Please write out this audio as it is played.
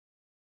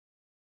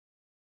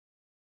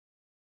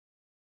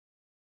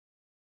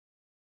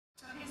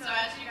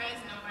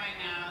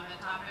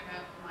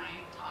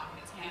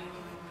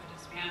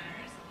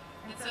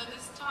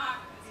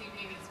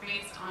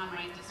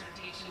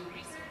foundation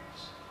research.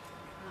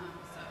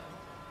 So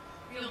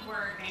field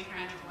work and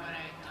kind of what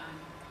I've done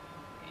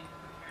in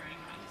preparing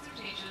my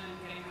dissertation and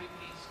getting my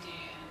PhD.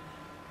 And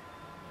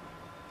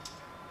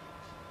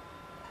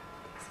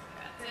so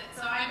that's it.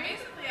 So I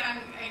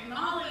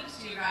acknowledge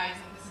to you guys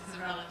that this is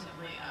a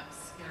relatively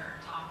obscure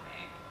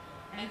topic.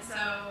 And so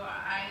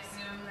I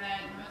assume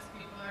that most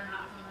people are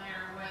not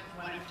familiar with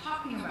what I'm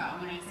talking about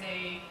when I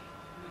say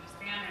Buddhist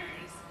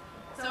banners.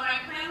 So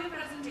I plan the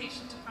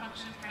presentation to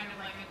function kind of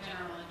like a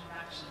general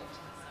introduction to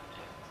the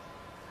subject.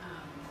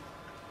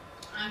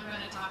 I'm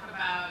going to talk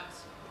about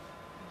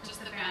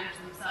just the banners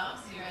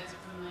themselves, so you guys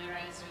are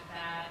familiarized with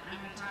that. I'm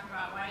going to talk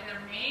about why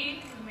they're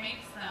made, who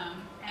makes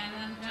them, and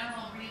then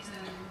general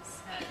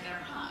reasons that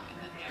they're hung and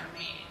that they are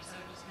made. So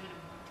it just kind of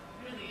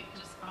really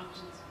just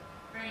functions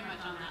very much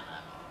on that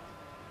level.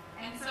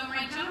 And so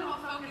my general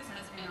focus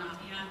has been on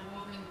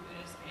hand-woven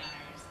Buddhist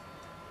banners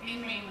in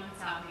mainland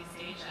Southeast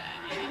Asia.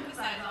 And I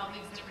emphasize all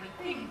these different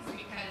things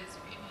because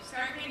if you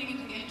start getting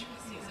into the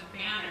intricacies of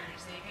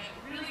banners, they get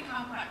really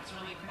complex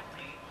really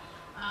quickly.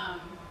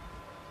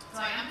 So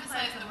I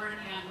emphasize the word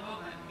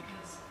hand-woven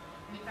because,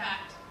 in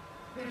fact,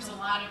 there's a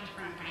lot of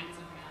different kinds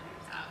of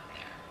banners out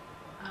there.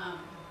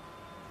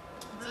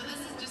 So this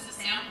is just a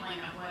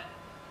sampling of what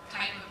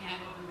type of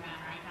hand-woven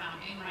banner I found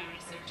in my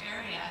research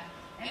area.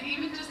 And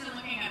even just in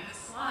looking at this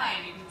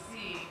slide, you can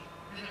see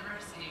the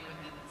diversity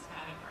within this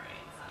category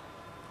itself.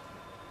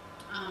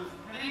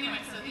 But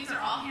anyway, so these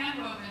are all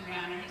hand-woven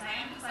banners.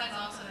 I emphasize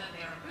also that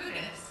they are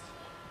Buddhist,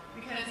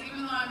 because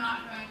even though I'm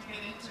not going to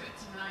get into it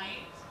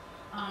tonight,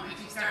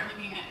 if you start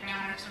looking at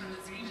banners from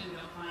this region,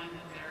 you'll find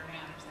that there are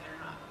banners that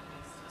are not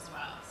Buddhist as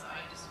well. So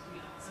I just,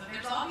 so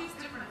there's all these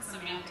different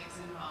semantics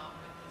involved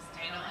with this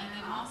title. And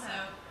then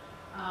also,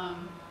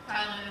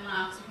 Thailand and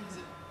Laos,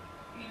 because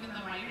even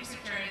though my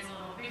research area is a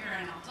little bigger,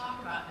 and I'll talk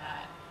about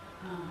that,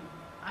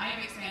 I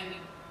have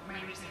expanded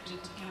my research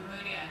into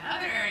Cambodia and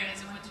other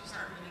areas, and once you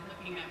start really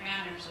looking at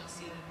banners, you'll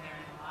see that they're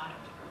in a lot of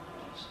different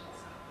locations.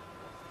 So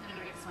kind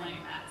of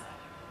explaining that side.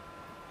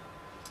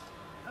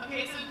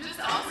 Okay, so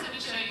just also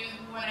to show you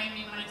what I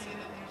mean when I say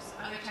that there's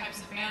other types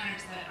of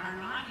banners that are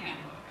not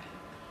hand-woven.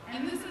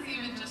 And this is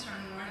even just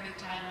from northern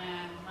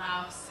Thailand,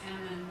 Laos,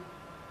 and then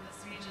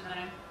this region that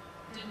I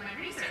did my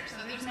research. So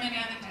there's many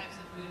other types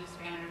of Buddhist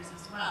banners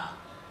as well.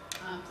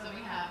 So we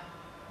have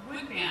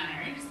wood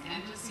banners,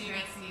 and just so you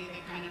guys see,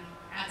 they kind of,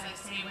 as I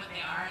say what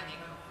they are, they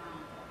go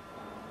from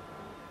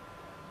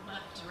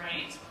left to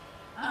right.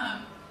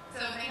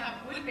 So they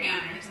have wood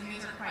banners, and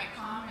these are quite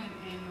common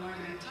in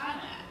northern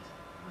Thailand.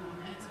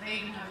 And so they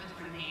even have a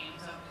different name.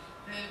 So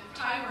the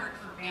Thai word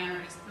for banner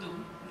is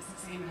thum. It's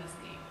the same as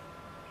the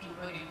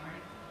Cambodian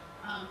word.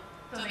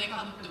 So they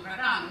call them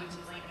thumradang, which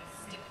is like a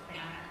stiff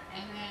banner.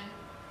 And then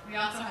we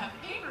also have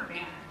paper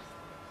banners.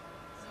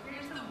 So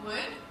here's the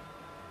wood.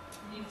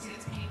 You can see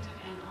it's painted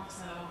and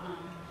also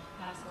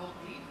has gold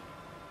leaf.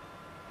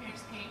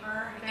 Here's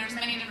paper. There's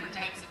many different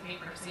types of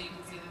paper, so you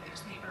can see that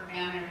there's paper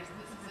banners.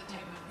 This is a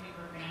type of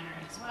paper banner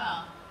as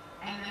well.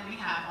 And then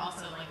we have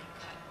also like a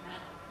cut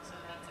metal, so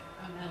that's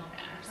a metal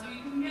banner. So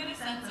you can get a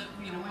sense of,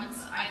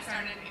 once I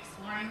started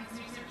exploring this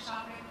research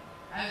topic,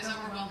 I was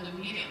overwhelmed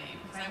immediately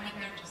because I went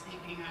there just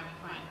thinking I would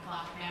find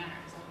cloth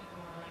banners. And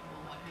people were like,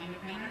 well, what kind of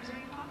banners are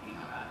you talking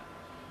about?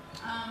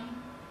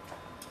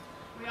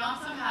 We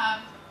also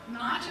have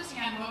not just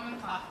hand-woven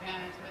cloth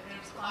banners, but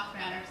there's cloth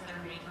banners that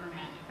are made from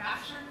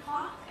manufactured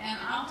cloth. And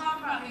I'll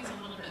talk about these a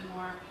little bit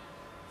more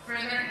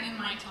further in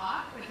my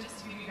talk, but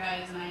just to give you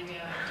guys an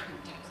idea of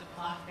different types of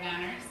cloth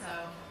banners.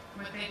 So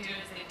what they do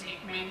is they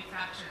take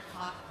manufactured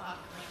cloth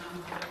like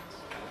on wood,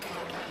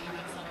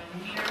 that's like a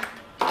meter,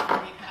 and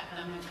they cut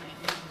them into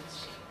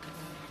this shape.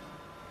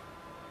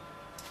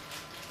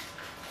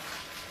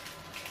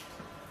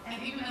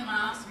 And even in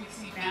Laos, we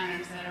see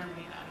banners that are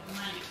made out of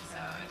money.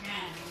 So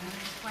again,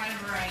 there's quite a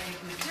variety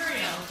of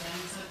materials,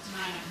 and so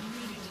tonight I'm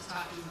really just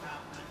talking about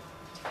one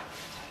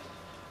type.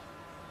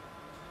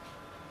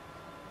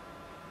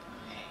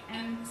 Okay,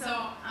 and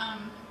so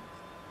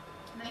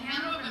the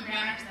hand-woven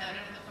banners that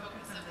are the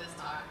focus of this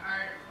talk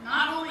are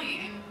not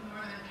only in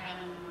northern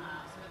Thailand and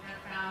Laos, but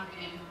they're found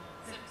in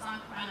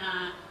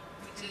Sipsongpana,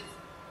 which is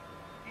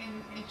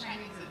in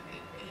Chinese,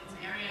 it's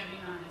an area of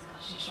Yunnan, it's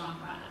called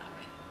Sichuanpana.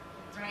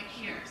 It's right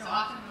here. So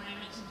often when I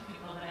mention to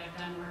people that I've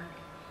done work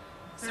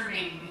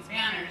surveying these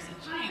banners in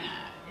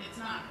China, it's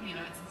not,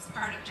 it's this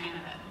part of China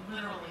that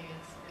literally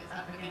is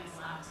up against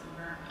Laos and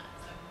Burma.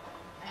 So,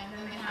 and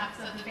then they have,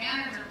 so the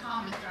banners are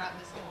common throughout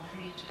this whole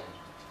region.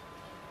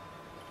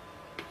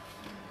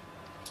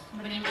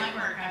 But in my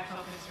work, I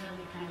focus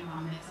really kind of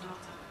on this, and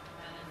I'll talk about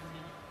that in a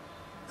minute.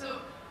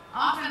 So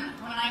often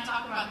when I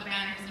talk about the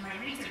banners in my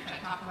research, I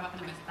talk about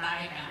them as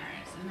Thai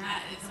banners, and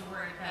that is a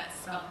word that's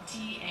spelled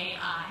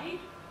T-A-I.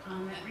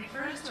 That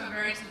refers to a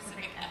very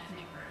specific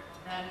ethnic group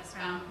that is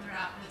found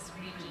throughout this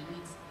region.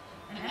 It's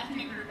an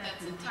ethnic group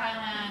that's in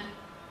Thailand,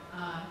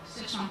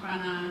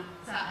 Sichuanpana,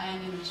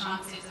 and in the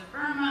Shan states of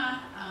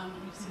Burma.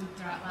 We've seen them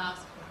throughout Laos,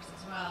 of course,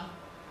 as well.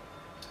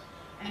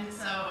 And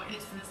so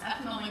it's this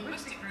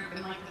ethno-linguistic group,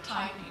 and like the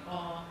Thai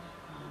people,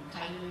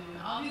 Kailu,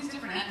 all these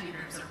different ethnic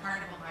groups are part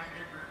of a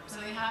larger group. So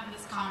they have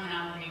this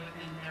commonality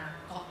within their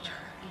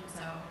culture. And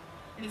so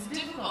it's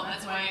difficult,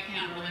 that's why I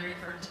can't really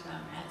refer to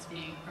them as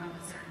being from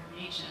a certain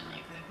nation,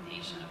 like the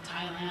nation of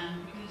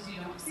Thailand, because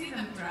you don't see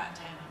them throughout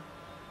Thailand,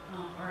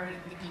 or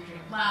the country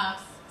of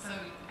Laos. So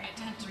I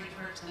tend to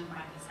refer to them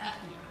by this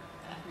ethnic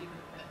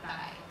group, the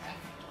Thai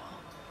people.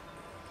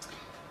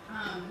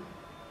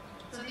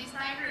 So these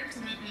Thai groups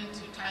moved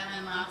into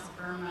Thailand, Laos,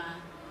 Burma,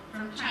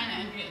 from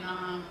China and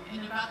Vietnam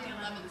in about the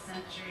 11th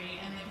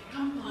century, and they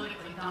become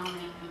politically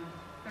dominant in the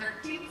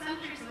 13th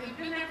century, so they've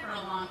been there for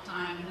a long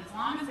time, and as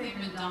long as they've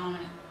been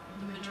dominant,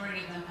 the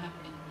majority of them have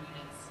been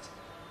Buddhist.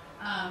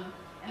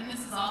 And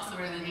this is also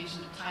where the nation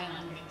of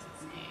Thailand gets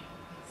its name,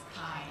 because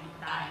Thai and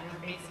Thai,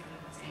 they're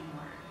basically the same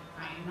word.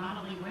 I'm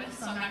not a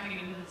linguist, so I'm not going to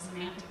get into the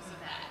semantics of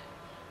that.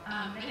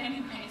 But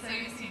anyway, so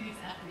you see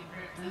these ethnic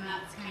groups, and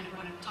that's kind of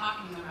what I'm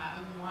talking about,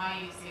 and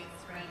why you see it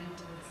spread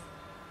into this,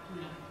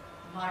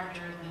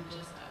 larger than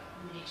just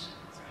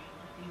nations, right?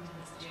 Into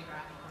this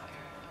geographical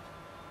area.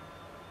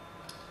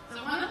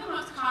 So one of the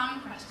most common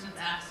questions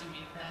asked of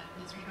me that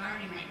is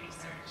regarding my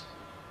research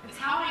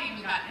is how I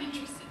even got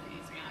interested in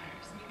these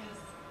banners, because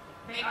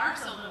they are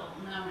so little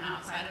known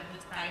outside of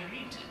this Thai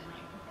region.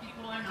 Like,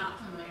 people are not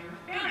familiar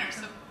with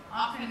banners. So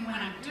often when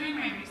I'm doing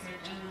my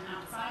research and then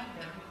outside of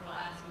there, people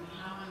ask me,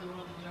 how in the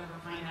world did you ever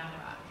find out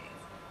about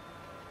these?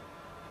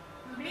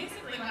 Well,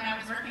 basically, when I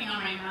was working on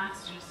my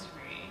master's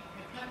degree,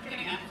 it kept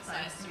getting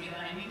emphasized to me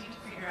that I needed to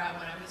figure out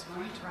what I was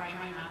going to write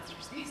my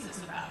master's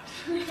thesis about.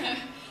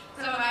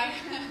 So I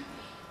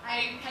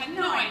had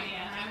no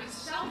idea, and I was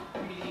shelf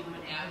reading one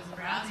day. I was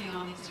browsing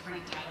all these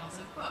different titles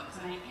of books,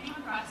 and I came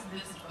across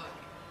this book,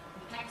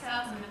 The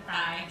Textiles and the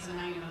Thai, so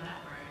now you know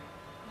that word,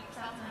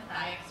 Textiles and the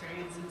Thai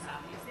Experience in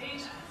Southeast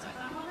Asia. So I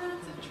thought, well,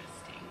 that's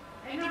interesting.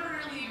 I never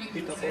really even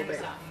considered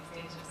Southeast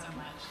Asia so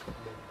much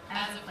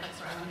as a place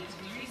where I wanted to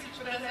do research,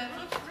 but as I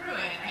looked through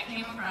it, I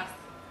came across,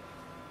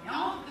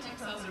 all of the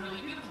textiles are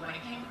really beautiful, but I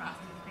came across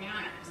these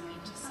banners, and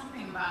just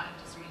something about it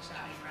just reached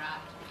out and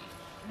grabbed me.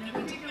 And in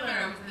particular,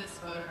 it was this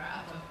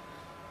photograph of,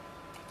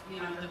 the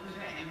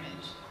Buddha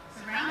image,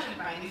 surrounded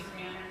by these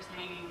banners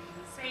hanging in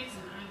the space,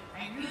 and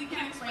I really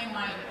can't explain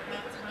why, but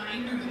that's when I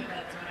knew that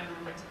that's what I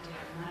wanted to do,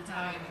 and that's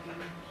how I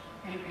became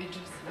kind of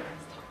interested in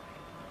this topic.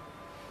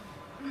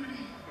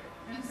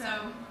 And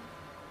so,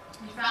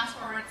 we fast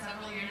forward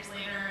several years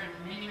later in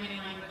many, many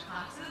language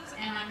classes,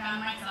 and I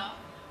found myself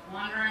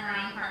wandering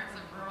around parts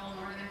of rural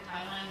northern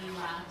Thailand and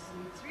Laos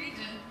in this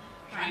region,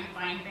 trying to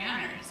find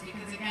banners,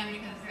 because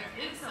there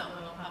is so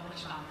little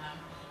published on them,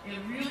 it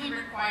really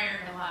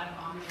required a lot of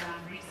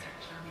on-the-ground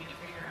research for me to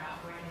figure out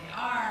where they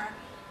are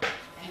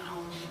and all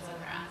of these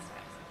other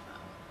aspects of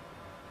them.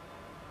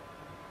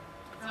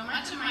 So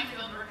much of my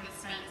fieldwork is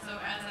spent,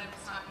 so as I was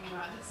talking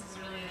about, this is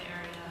really the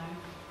area that I'm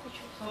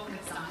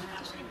focused on, and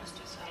that's pretty much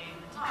just today in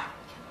the talk.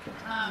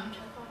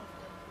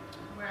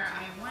 Where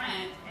I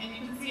went, and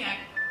you can see,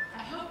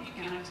 I hope you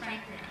can, I'm trying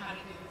to figure out how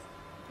to do this,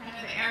 kind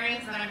of the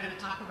areas that I'm going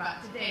to talk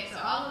about today. So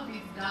all of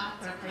these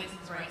dots are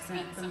places where I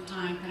spent some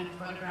time kind of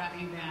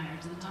photographing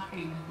banners and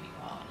talking with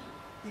people.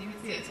 So you can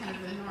see it's kind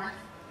of the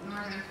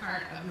northern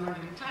part of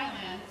northern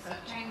Thailand. So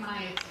Chiang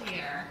Mai is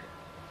here.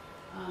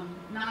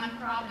 Nan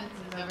Province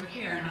is over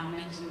here, and I'll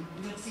mention,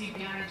 you'll see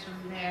banners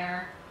from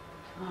there.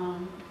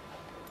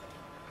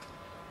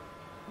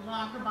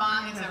 Luang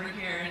Prabang is over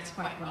here. It's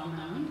quite well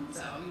known,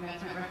 so you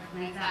guys might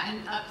recognize that.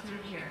 And up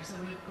through here, so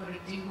we go to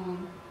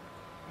Dinghung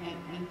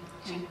and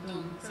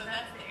Chengtung. So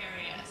that's the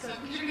area. So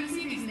you're going to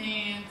see these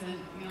names, and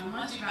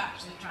unless you've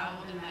actually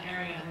traveled in that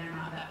area, they're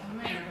not that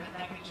familiar, but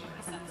that gives you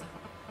a sense of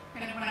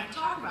kind of when I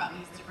talk about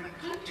these different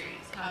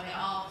countries, how they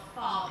all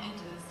fall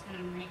into this kind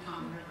of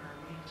Mekong River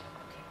region.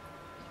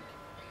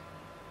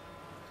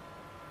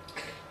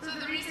 So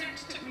the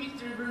research took me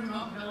through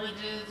remote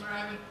villages where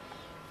I would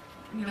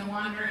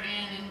wander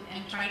in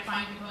and try to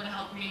find people to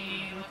help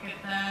me look at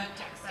the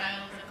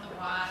textiles at the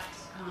Wat.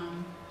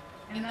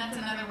 And that's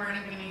another word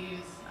I'm going to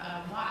use.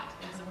 Wat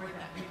is a word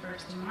that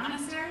refers to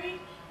monastery.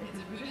 It's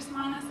a Buddhist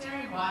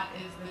monastery. Wat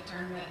is the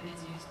term that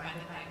is used by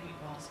the Thai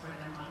peoples for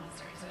their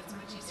monastery. So it's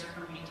much easier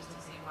for me just to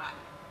say Wat,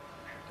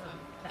 so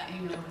that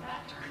you know what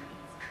that term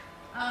means.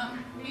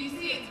 You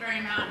see it's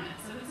very mountainous.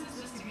 So this is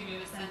just to give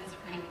you a sense of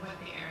kind of what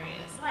the area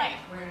is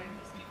like, where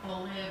these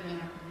people live and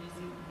are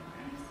producing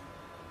banners.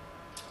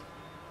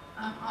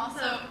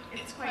 Also,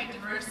 it's quite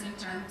diverse in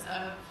terms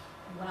of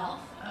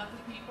wealth of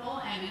the people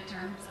and in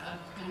terms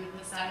of kind of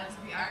the styles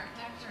of the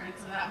architecture, and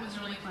so that was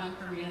really fun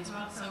for me as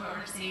well. So what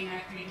we're seeing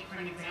are 3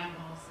 different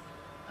examples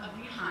of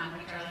Vihan,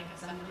 which are like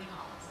assembly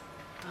halls.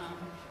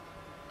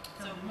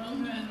 So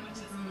Mungmun,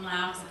 which is in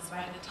Laos, is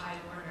by the Thai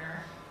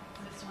border.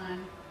 This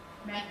one,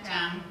 Met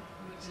Dam,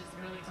 which is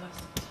really close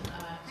to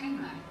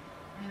Chiang Mai,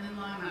 and then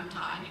Luang Nam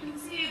Ta. And you can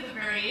see the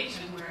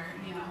variation where,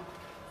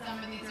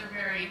 some of these are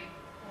very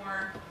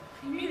poor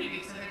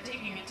communities, so they're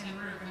taking a tin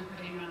roof and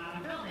putting it on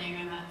a building,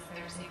 and that's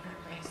their sacred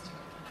place to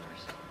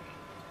worship.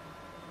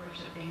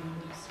 Worship being a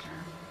loose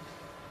term.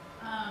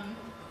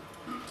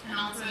 And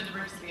also a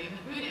diversity of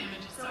the Buddha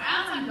images. So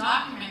as I'm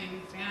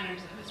documenting these banners,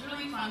 it was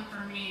really fun fun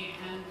for me,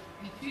 and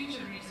in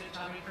future research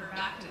I'll refer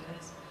back to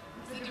this,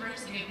 is the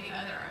diversity of the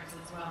other arts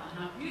as well, and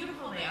how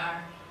beautiful they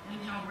are, and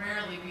how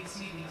rarely we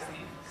see these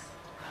things.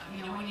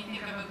 You know, when you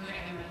think of a Buddha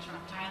image from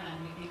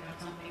Thailand, you think of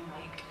something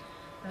like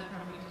the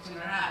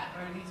Curatorial,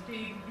 or these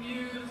big,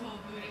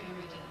 beautiful Buddha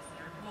images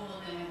that are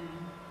golden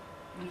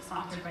and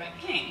sponsored by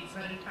kings,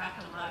 but in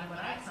fact a lot of what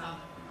I saw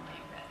were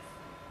like this.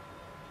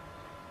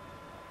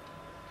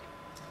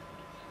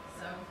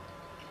 So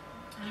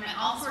I met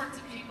all sorts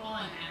of people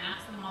and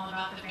asked them all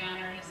about the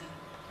banners, and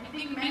I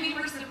think many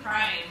were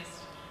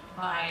surprised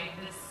by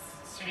this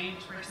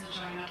strange person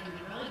showing up in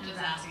the villages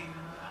asking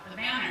them about the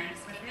banners,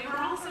 but they were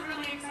also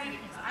really excited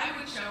because I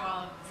would show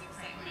all of this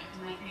excitement,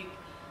 and I think,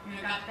 you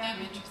know, got them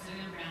interested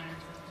in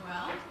banners as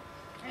well.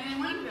 And in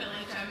one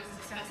village, I was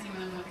discussing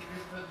them with a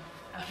group of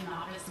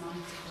novice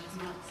monks, which is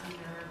monks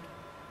under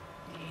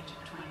the age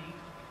of 20,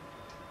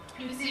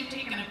 who seemed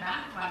taken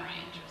aback by my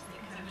interest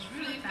because I was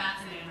really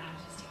fascinated, and I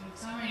was just taking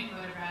so many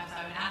photographs.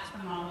 I would ask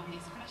them all of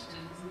these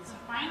questions, and so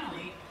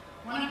finally,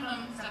 one of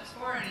them steps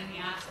forward and he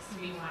asks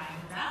me why I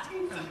was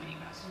asking so many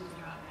questions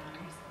about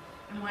banners,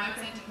 and why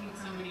was I taking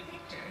so many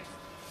pictures.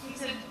 He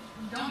said,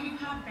 "Don't you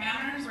have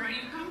banners where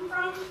you come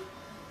from?"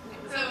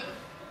 So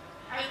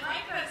I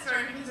like that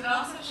story because it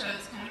also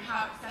shows kind of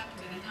how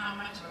accepted and how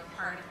much of a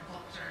part of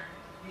culture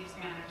these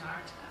banners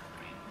are to us,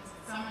 right? Because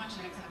it's so much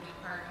an accepted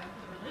part of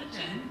the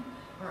religion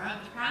or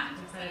of the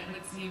practice that it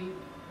would seem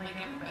like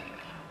everybody would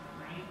have them,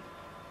 right?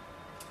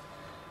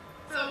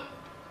 So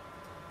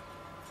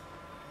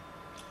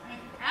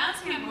as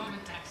hand-woven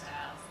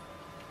textiles,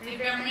 they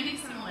bear many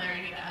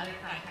similarity to other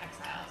Thai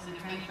textiles, and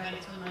if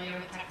anybody's familiar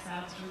with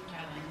textiles from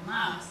Thailand and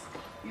Laos,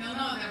 you'll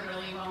know they're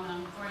really well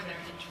known for their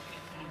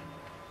intricate kind of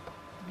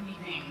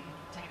weaving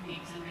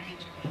techniques and their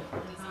intricate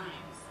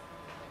designs.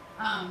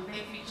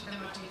 They feature the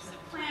motifs of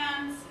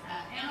plants,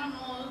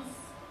 animals,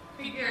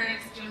 figures,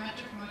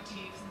 geometric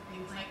motifs, and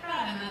things like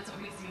that, and that's what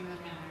we see in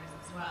the banners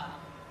as well.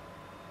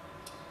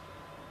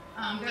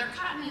 They're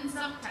cotton and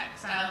silk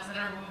textiles that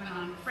are woven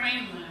on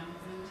frame looms,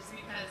 and just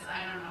because,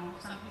 I don't know,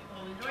 some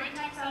people enjoy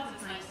textiles,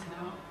 it's nice to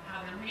know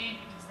how they're made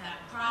because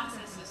that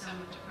process is so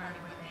much a part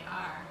of what they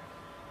are.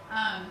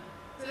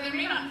 So they're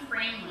made on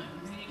frame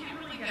looms, and you can't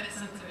really get a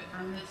sense of it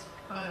from this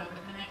photo,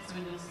 but the next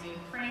one you'll see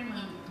the frame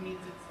loom means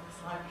it's this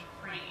large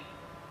frame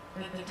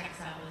that the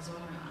textile is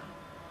woven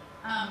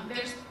on.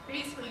 There's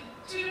basically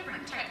two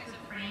different types of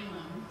frame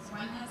looms.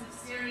 One has a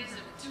series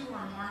of 2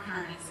 or more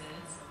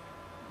harnesses,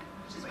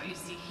 which is what you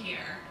see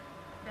here,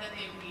 that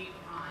they weave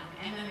on.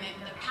 And then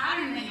the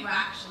pattern that you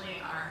actually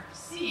are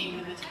seeing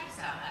in the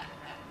textile, that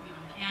you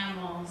know, the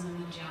animals and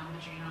the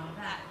geometry and all of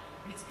that,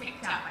 is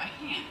picked out by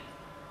hand.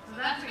 So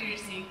that's what you're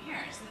seeing here.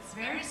 So it's a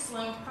very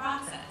slow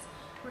process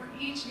where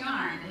each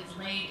yarn is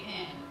laid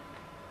in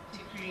to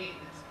create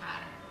this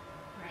pattern,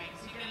 right?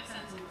 So you get a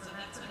sense of, so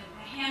that's what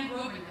the hand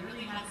woven, it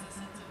really has a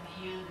sense of the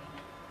hand in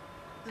it.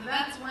 So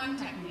that's one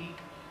technique.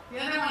 The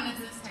other one is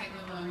this type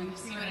of loom, and you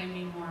see what I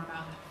mean more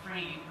about the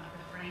frame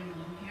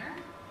loom here,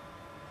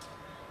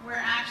 where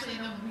actually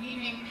the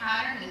weaving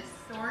pattern is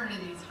stored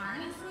in these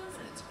harnesses.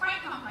 It's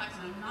quite complex,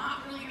 and I'm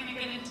not really going to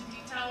get into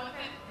detail with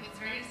it. It's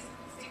a very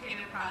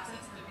sophisticated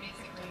process, but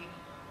basically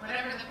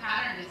whatever the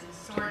pattern is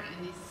stored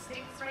in these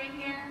sticks right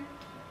here,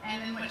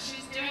 and then what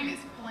she's doing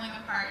is pulling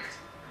apart.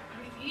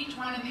 With each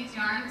one of these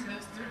yarns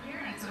goes through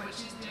here, and so what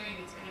she's doing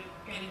is kind of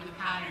getting the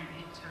pattern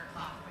into her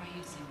cloth by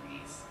using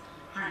these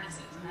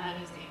harnesses, and that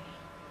is a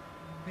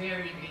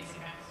very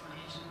basic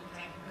explanation.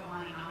 I could go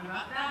on and on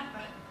about that,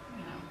 but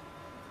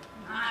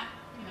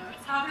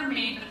it's how they're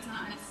made, but it's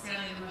not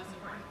necessarily the most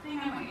important thing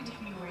I want you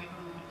taking away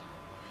from the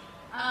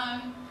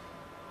talk.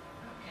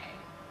 Okay.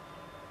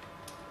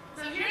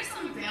 So here's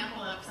some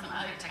example of some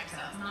other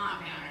textiles, not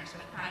banners,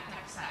 but Thai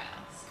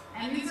textiles.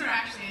 And these are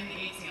actually in the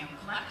ACM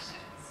collections.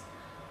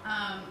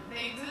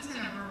 They exist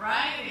in a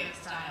variety of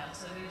styles,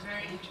 so there's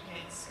very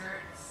intricate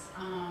skirts,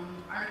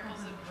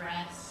 articles of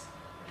dress,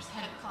 there's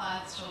head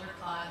cloths, shoulder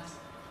cloths,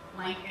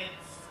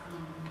 blankets,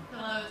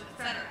 pillows,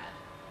 etc.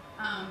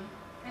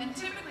 And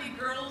typically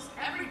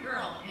every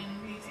girl in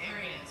these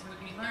areas would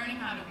be learning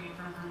how to weave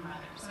from her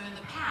mother. So in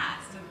the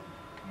past, and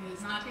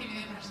it's not to give you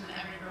the impression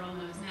that every girl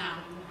knows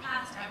now, but in the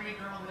past every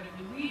girl would have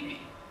been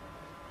weaving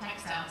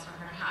textiles for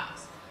her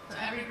house. So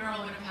every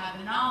girl would have had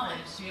the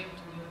knowledge to be able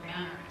to weave a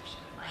banner if she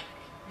would like.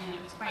 And it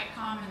was quite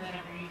common that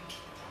every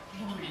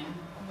woman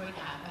would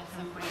have at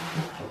some point in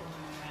her life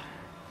a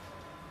banner.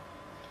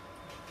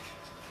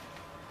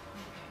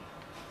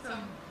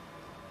 Okay.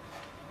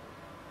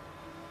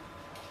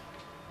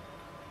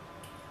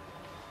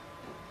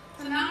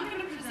 So now I'm going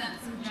to present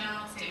some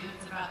general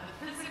statements about the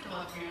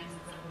physical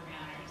appearances of the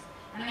banners.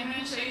 And I'm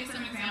going to show you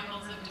some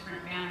examples of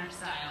different banner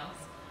styles.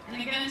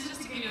 And again, it's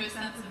just to give you a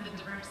sense of the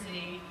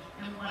diversity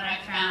and what I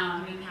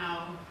found and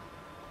how,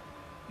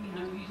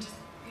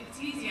 it's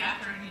easy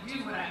after you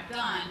do what I've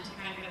done to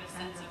kind of get a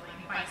sense of,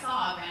 like, if I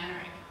saw a banner,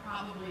 I could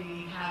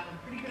probably have a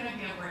pretty good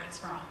idea where it's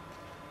from,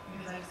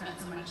 because I've spent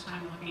so much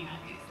time looking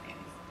at these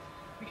things.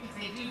 Because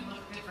they do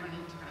look different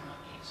in different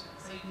locations.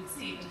 So you can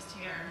see just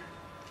here,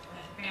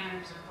 that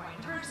banners are quite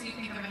diverse. So you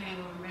think of a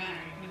hand-woven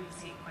banner, you're going to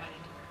see quite a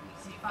different. You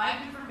see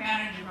 5 different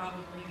banners, you're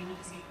probably going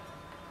to see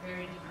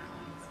very different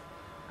ones.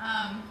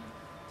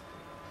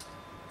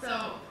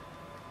 So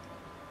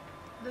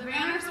the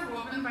banners are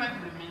woven by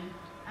women.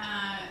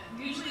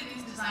 Usually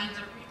these designs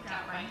are picked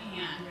out by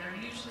hand. They're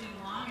usually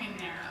long and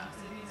narrow,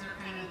 so these are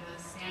kind of the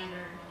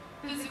standard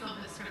physical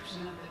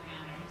description of the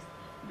banners.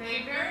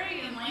 They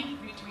vary in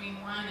length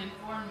between 1 and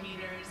 4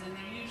 meters, and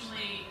they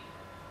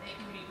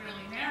can be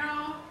really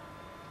narrow,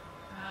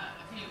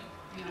 a few,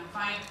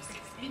 5-6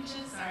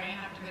 inches. Sorry, I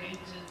have to go to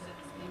inches, it's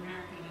the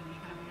American in me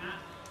coming out.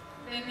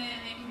 Then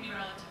they can be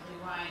relatively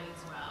wide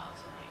as well,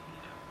 so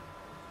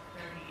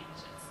 30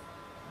 inches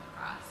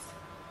across.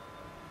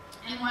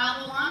 And while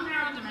the long,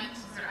 narrow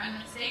dimensions are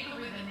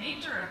unmistakably the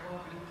nature of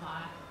woven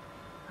cloth,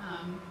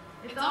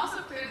 it's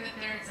also clear that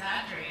they're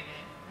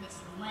exaggerated.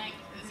 This length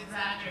is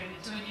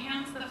exaggerated to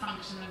enhance the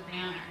function of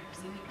banners.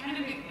 And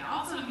it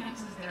also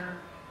enhances their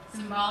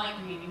symbolic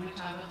meaning, which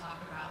I will talk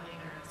about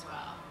later as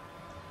well.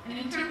 And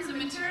in terms of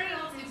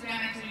materials, these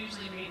banners are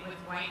usually made with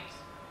white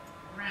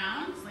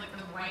rounds, like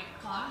the white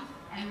cloth,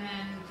 and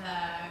then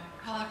the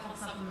colorful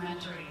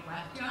supplementary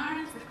weft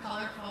yarns, the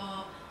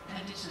colorful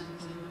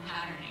additions in the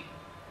patterning.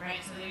 Right,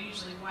 so they're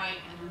usually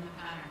white, and then the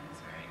pattern is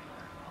very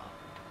colorful.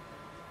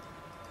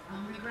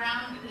 The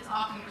ground is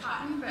often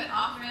cotton, but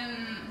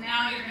often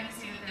now you're going to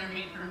see that they're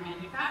made from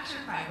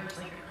manufactured fibers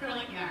like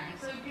acrylic yarn.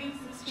 So it gives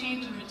this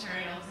change of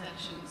materials that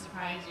shouldn't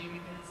surprise you,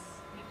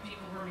 because if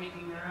people were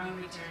making their own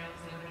materials,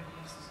 they would have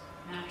used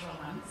natural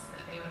ones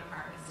that they would have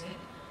harvested.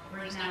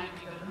 Whereas now, if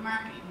you go to the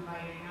market, you can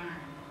buy your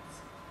yarn,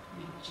 it's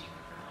cheap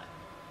acrylic.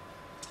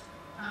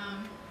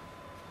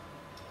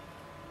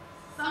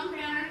 Some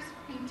banners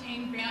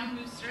contain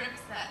bamboo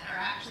strips that are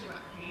actually what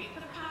create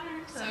the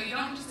pattern. So you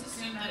don't just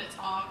assume that it's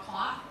all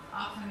cloth.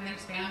 Often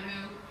there's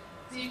bamboo.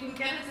 So you can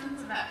get a sense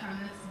of that from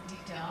this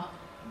detail.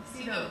 You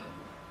see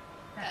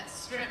that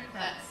strip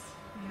that's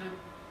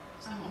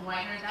somewhat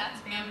wider. That's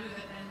bamboo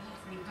that then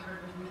has been covered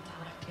with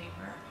metallic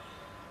paper.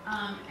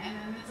 And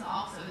then this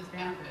also is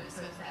bamboo,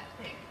 so it's that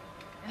thick.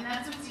 And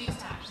that's what's used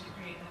to actually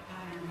create the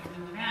pattern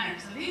within the banner.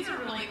 So these are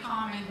really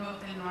common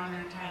both in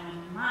northern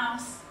Thailand and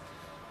Laos.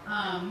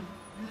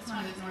 This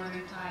one is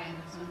northern Thai and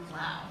this one's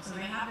Laos. So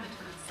they have a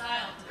different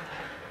style to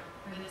that,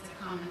 but it's a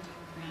common type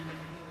of banner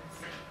that you would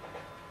see.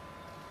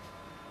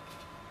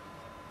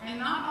 And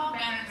not all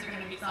banners are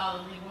going to be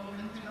solidly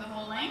woven through the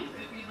whole length.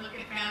 If you look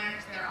at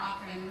banners, they're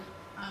often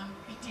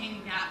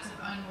containing gaps of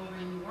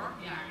unwoven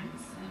warp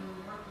yarns, and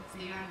warp is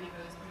the yarn that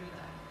goes through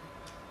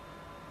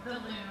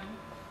the loom.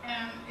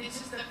 And it's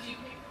just a few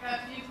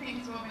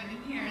things woven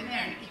in here and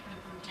there to keep them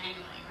from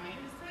tangling, right?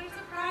 There's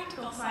a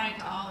practical side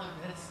to all of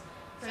this.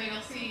 So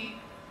you'll see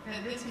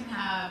that this can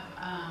have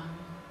a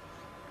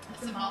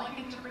symbolic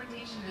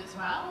interpretation as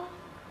well,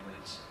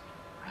 which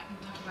I can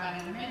talk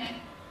about in a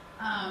minute,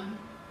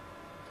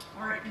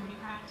 or it can be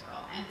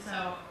practical. And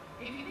so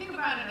if you think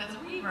about it as a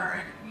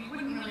weaver, you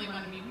wouldn't really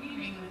want to be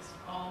weaving this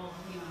all,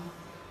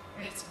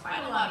 it's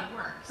quite a lot of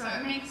work. So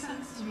it makes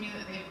sense to me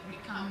that they've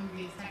become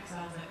these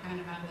textiles that kind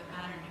of have the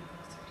patterning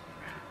closer to the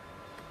ground.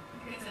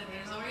 Like I said,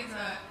 there's always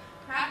a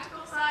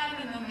practical side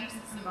and then there's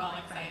the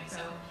symbolic side.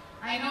 So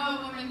I know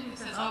a woman who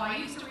says, I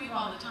used to weave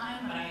all the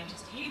time, but I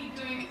just hated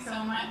doing it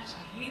so much.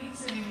 I hated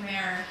sitting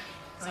there,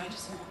 so I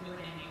just won't do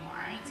it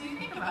anymore. And so you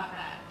think about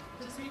that.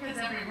 Just because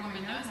every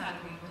woman knows how to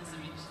weave doesn't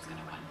mean she's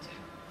going to want to.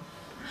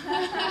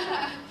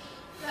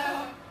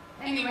 So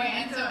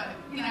anyway, and so,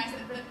 I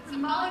said the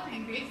symbolic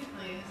thing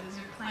basically is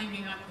you're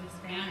climbing up this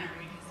banner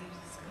because there's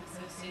this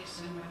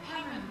association with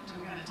heaven, which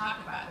I'm going to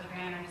talk about. The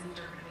banner is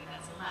interpreted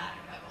as a ladder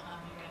that will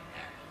help you get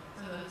there.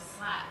 So those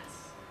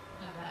slats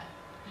have that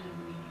kind of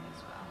meaning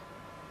as well.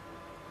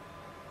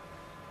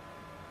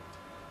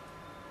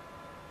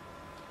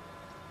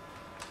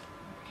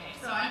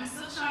 So I'm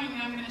still showing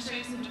you, I'm going to show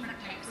you some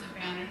different types of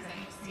banners that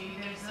you see.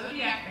 There's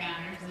zodiac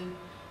banners, and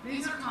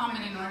these are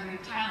common in northern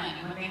Thailand,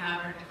 and what they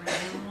have are different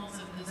animals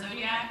of the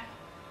zodiac,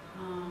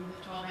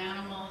 the 12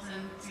 animals,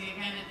 and see,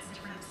 again, it's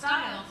different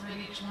styles, but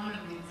each one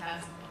of these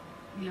has,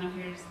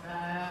 here's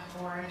the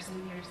horse,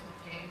 and here's the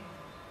pig,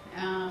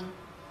 and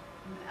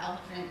the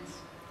elephant,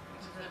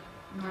 which is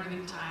a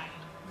northern Thai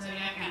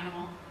zodiac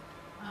animal,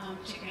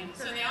 chicken.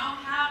 So they all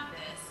have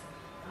this,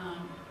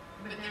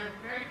 but they're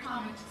very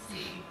common to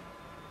see.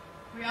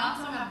 We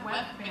also have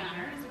weft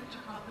banners, which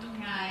are called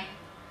Tunyai,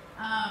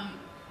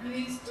 and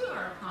these two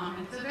are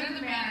common. So they're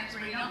the banners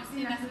where you don't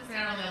see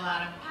necessarily a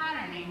lot of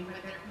patterning,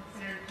 but they're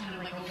considered kind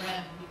of like a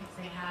web because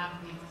they have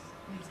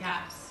these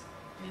gaps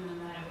in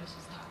them that I was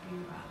just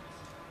talking about.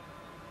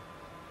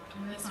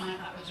 And this one I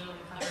thought was really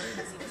clever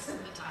because it's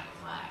the Thai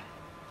flag.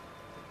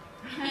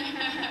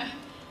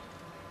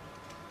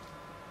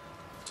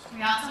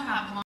 We also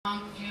have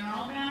long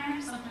funeral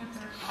banners. Sometimes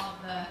they're called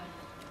the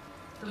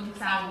Tung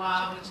Sao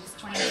Wa, which is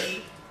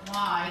 20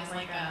 wa is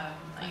like a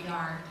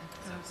yard,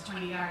 so it's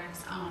 20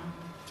 yards.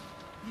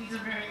 These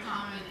are very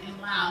common in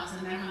Laos,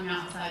 and they're hung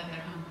outside their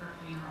home for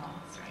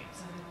funerals, right?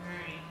 So they're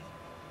very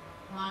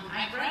along.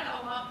 I've read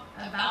a lot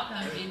about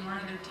them in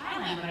northern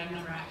Thailand, but I've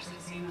never actually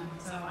seen them,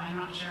 so I'm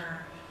not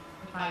sure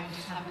if I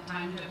just haven't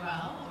timed it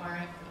well or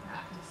if the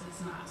practice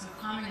is not so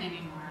common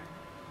anymore.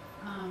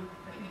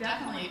 But you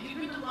definitely, if you've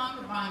been to Luang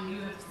Prabang,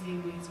 you have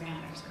seen these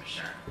banners for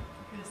sure,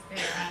 because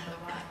they're at the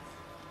Wat.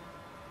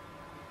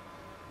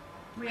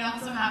 We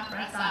also have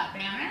Prasat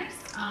banners.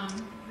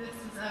 This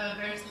is a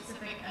very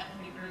specific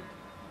ethnic group,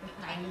 the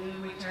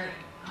Thailand, which are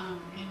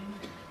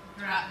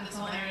throughout this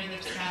whole area.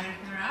 They're scattered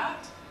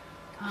throughout.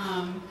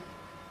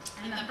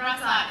 And the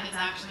Prasat is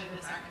actually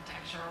this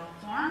architectural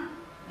form,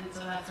 and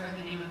so that's where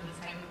the name of this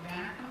type of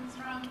banner comes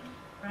from.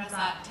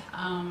 Prasat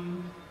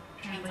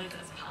translates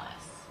as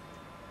palace,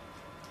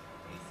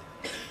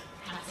 basically,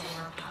 castle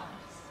or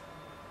palace.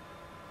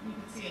 You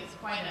can see it's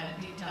quite a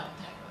detailed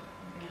type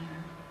of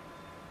banner.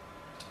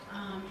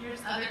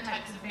 Here's other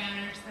types of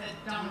banners that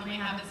don't really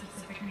have a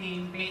specific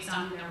name based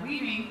on their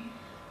weaving,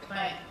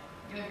 but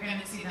you're going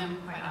to see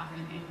them quite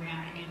often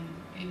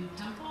in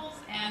temples.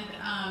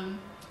 And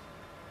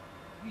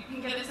you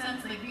can get a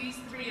sense like these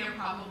three are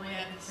probably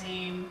at the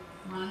same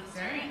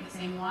monastery, at the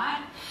same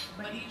Wat,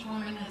 but each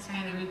woman has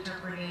kind of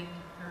interpreted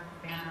her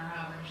banner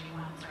however she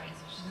wants, right?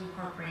 So she's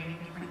incorporating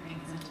different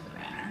things into the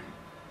banner.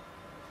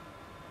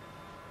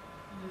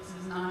 This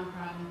is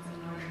non-province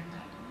in northern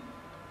Thailand.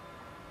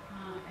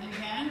 And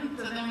again,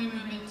 so then we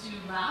move into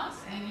Laos,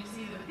 and you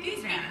see what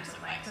these banners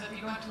look like. So if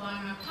you go up to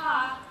Luang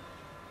Prabang,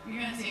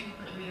 you're going to see a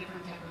completely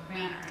different type of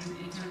banner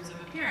in terms of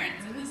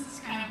appearance. And this is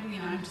kind of,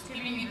 I'm just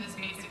giving you this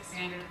basic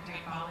standard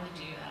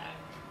typology that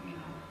I've,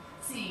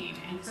 seen.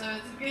 And so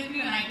it's to give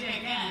you an idea,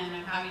 again,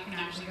 of how you can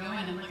actually go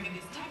in and look at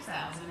these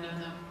textiles and know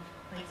them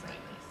place by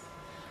place.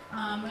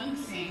 Mung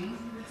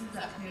Sing, this is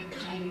up near the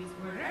Chinese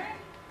border.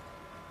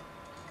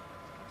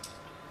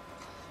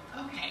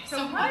 Okay,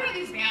 so what are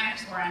these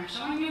banners for? I'm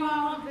showing you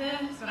all of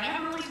this, but I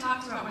haven't really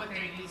talked about what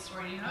they're used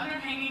for. You know they're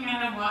hanging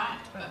at a Wat,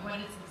 but what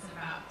is this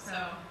about? So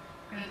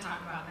I'm going to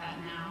talk about that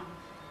now.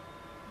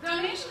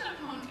 Donation of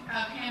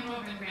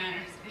hand-woven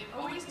banners, it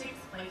always takes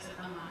place at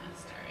the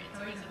monastery. It's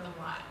always at the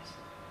Wat.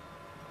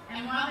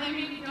 And while they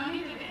may be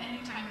donated at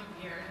any time of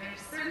year, there's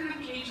certain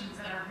occasions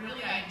that are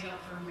really ideal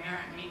for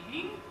merit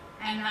making,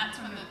 and that's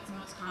when it's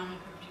most common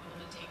for people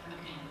to take them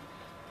in,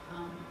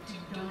 to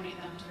donate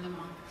them to the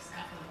monks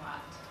at the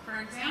Wat. For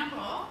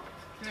example,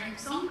 during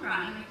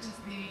Songkran, which is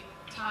the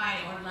Thai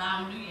or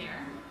Lao New Year,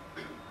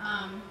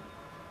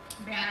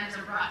 banners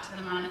are brought to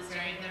the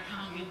monastery. They're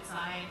hung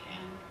inside,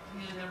 and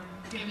they're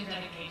given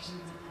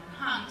dedications and then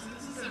hung. So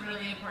this is a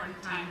really important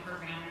time for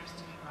banners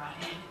to be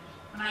brought in.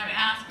 When I would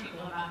ask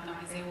people about them,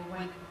 I'd say, well,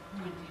 when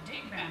do you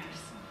take banners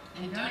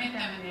and donate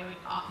them? And they would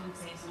often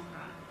say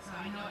Songkran. So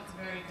I know it's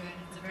very good.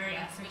 It's a very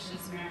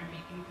auspicious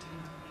merit-making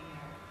time of the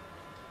year.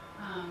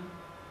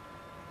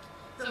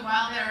 So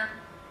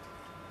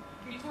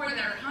before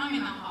they're hung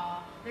in the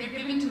hall, they're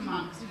given to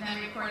monks who then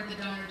record the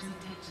donor's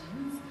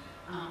intentions,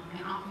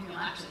 and often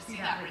you'll actually see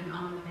that written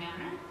on the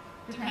banner,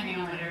 depending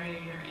on what area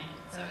you're in.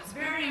 So it's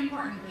very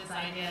important, this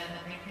idea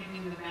that they're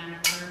giving the banner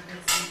for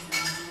this reason,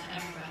 and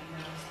that everybody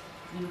knows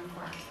and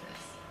records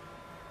this.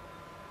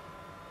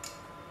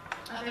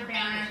 Other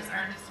banners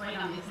are displayed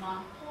on these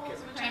long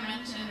poles, which I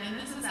mentioned, and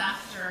this is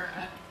after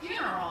a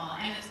funeral,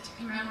 and it's to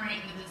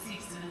commemorate the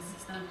deceased and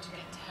assist them to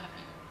get to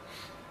heaven.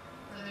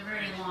 So they're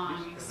very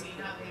long. You see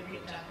how they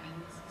reach up, and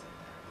this is what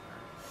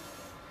they're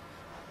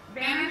for.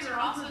 Banners are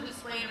also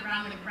displayed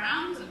around the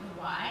grounds of the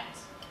Wat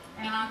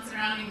and on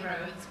surrounding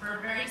roads for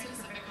very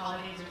specific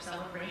holidays or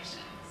celebrations.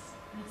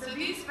 And so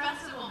these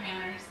festival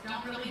banners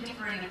don't really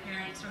differ in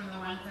appearance from the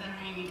ones that are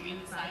hanging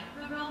inside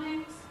of the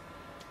buildings.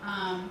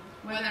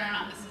 Whether or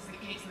not this is the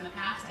case in the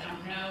past, I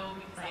don't know,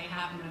 because I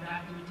have no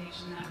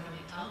documentation that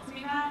really tells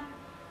me that.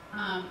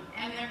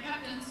 And they're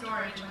kept in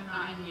storage when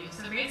not in use.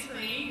 So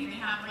basically, they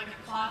have like a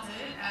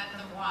closet at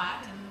the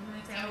Wat, and they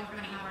say, oh, we're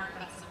going to have our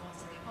festival.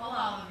 So they pull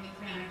all of these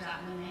banners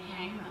out, and then they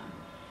hang them.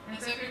 And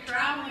so if you're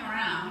traveling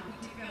around,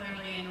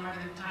 particularly in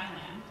northern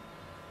Thailand,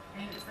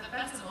 and it's the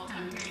festival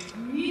time of year, you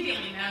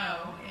immediately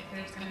know if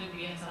there's going to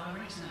be a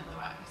celebration at the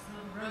Wat, because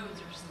the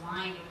roads are just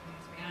lined with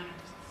these banners.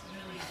 It's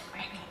really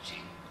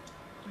eye-catching,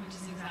 which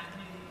is exactly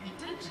the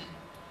intention.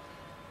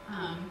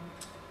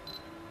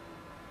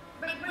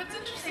 But what's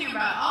interesting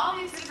about all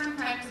these different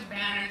types of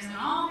banners and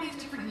all these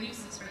different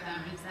uses for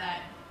them is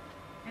that,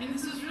 and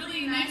this was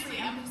really nicely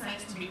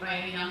emphasized to me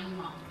by a young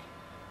monk,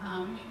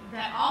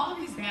 that all of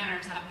these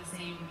banners have the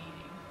same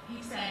meaning.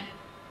 He said,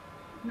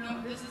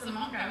 no, this is a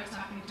monk I was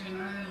talking to in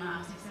northern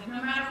Laos. He said,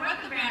 no matter what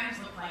the banners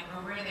look like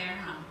or where they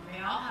are hung, they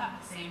all have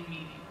the same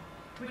meaning,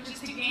 which is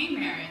to gain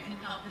merit and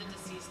help the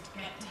deceased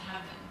get to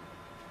heaven.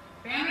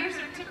 Banners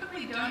are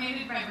typically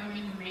donated by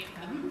women who make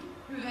them,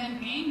 who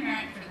then gain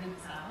merit for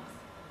themselves,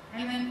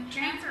 and then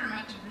transfer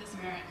much of this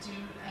merit to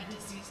a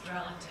deceased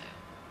relative,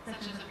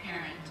 such as a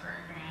parent or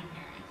a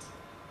grandparent.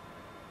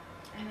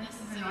 And this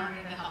is in order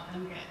to help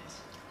them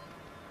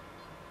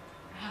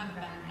have a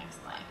better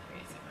next life,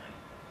 basically.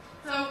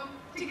 So,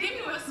 to give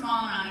you a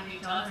small amount of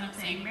detail, as I'm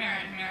saying,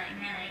 merit,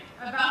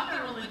 about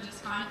the religious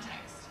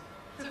context.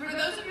 So for for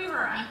those of you who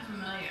are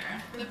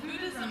unfamiliar, the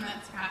Buddhism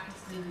that's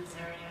practiced in this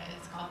area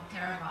is called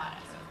Theravada,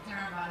 so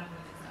Theravada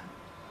Buddhism.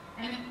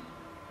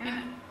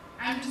 And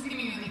I'm just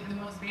giving you like the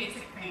most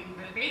basic thing,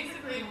 but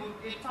basically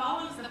it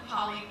follows the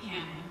Pali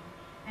Canon,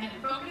 and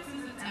it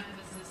focuses its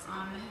emphasis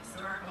on the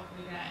historical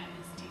Buddha and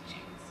his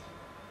teachings.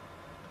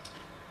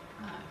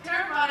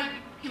 Theravada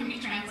can be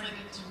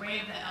translated to Way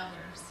of the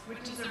Elders,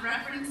 which is a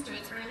reference to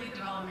its early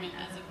development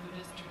as a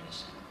Buddhist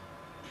tradition.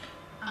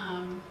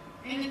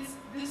 And it's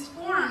this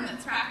form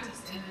that's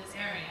practiced in this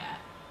area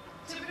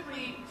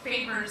typically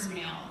favors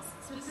males,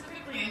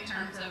 specifically in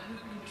terms of who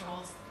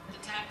controls the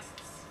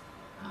texts,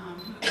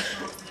 who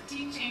controls the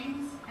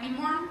teachings, and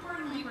more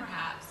importantly,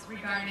 perhaps,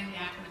 regarding the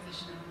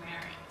acquisition of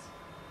merit.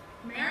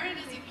 Merit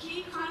is a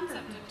key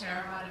concept of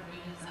Theravada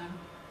Buddhism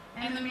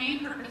and the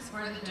main purpose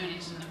for the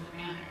donation of the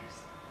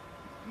banners.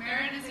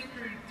 Merit is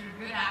accrued through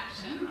good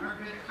action or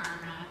good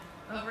karma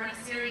over a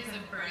series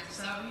of births.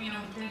 So,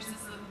 there's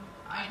this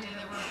idea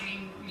that we're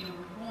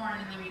born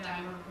and then we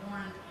die, we're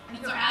born. And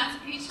so as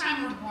each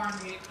time we're born,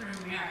 we accrue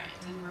merit,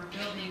 and we're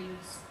building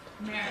this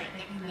merit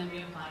that can then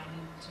be applied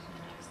into the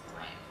next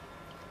life.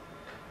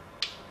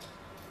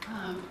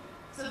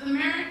 So the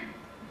merit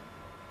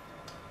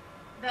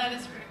that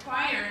is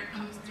required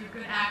comes through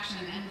good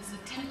action and this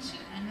attention,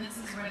 and this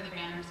is where the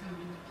banners come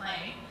into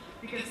play,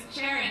 because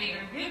charity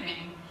or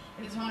giving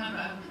is one of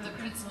the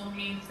principal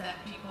means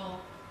that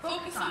people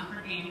focus on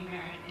for gaining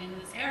merit in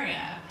this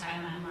area of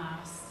Thailand,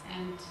 Laos,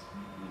 and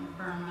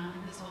Burma,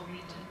 this whole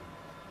region.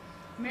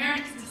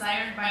 Merit is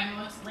desired by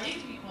most lay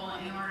people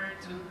in order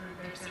to improve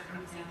their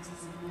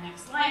circumstances in the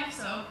next life.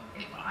 So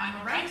if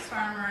I'm a rice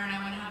farmer and I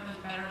want to have a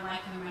better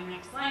life in my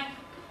next life,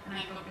 and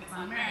I focus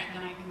on merit,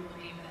 then I can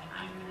believe that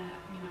I'm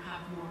going to have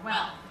more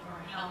wealth or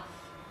health,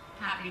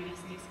 happiness,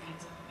 these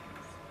kinds of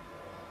things.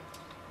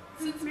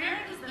 Since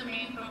merit is the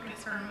main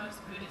focus for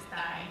most Buddhist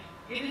Thai,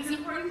 it is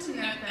important to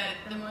note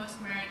that the most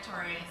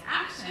meritorious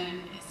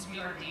action is to be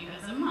ordained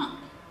as a monk.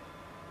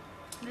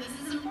 This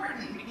is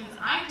important because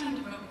I tend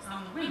to focus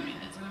on the women,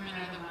 as women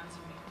are the ones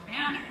who make the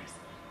banners,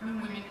 and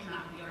women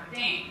cannot be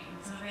ordained,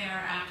 and so they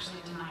are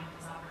actually denied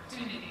this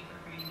opportunity for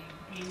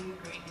gaining a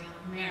great deal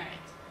of merit.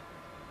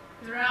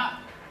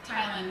 Throughout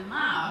Thailand and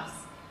Laos,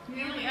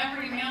 nearly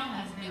every male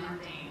has been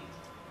ordained,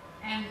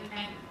 and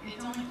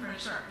it's only for a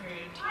short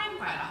period of time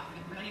quite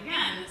often, but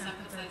again, this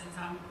emphasizes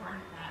how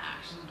important that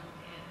action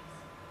really is.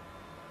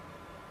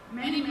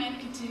 Many men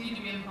continue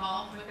to be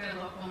involved with their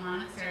local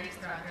monasteries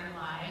throughout their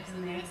lives,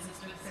 and they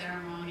assist with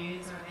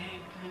ceremonies, or they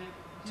kind of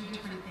do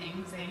different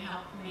things. They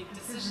help make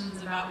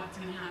decisions about what's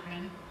going to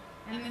happen,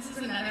 and this is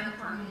another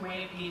important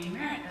way of gaining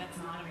merit that's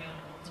not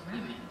available to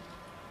women.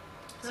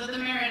 So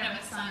the merit of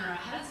a son or a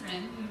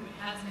husband who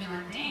has been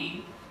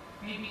ordained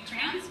may be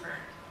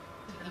transferred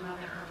to the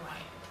mother or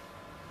wife.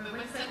 But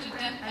with such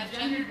a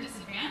gender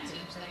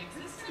disadvantage that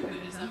exists in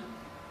Buddhism,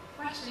 the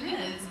question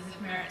is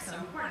if merit is so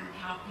important,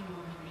 how can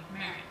women make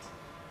merit?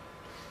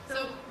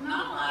 So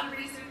not a lot of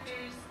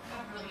researchers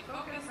have really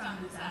focused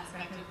on this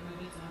aspect of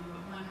Buddhism,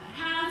 but one that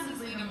has is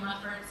Leland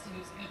Lefferts,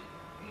 who's, if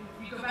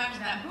you go back to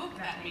that book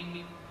that made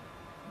me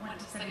want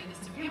to study this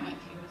to begin with,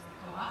 he was the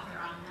co-author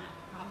on that,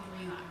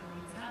 probably not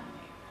coincidentally.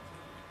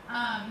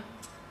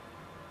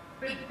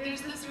 But there's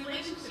this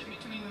relationship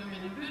between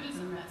women and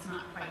Buddhism that's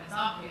not quite as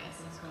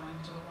obvious as going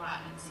to a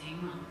wat and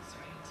seeing monks,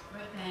 right?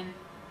 But then,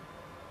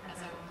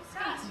 as I will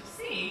discuss, you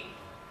see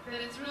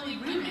that it's really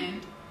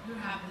women who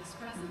have this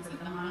presence at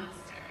the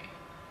monastery.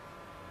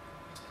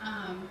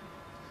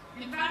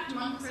 In fact,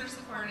 monks are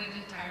supported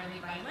entirely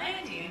by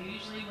laity, and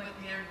usually what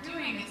they're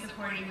doing is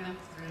supporting them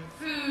through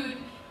food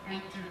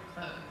and through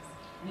clothes.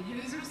 And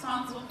who's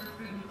responsible for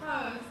food and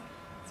clothes?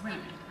 It's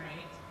women,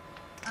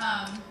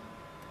 right?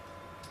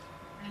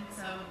 And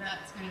so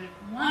that's kind of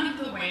one of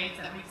the ways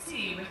that we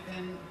see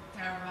within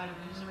Theravada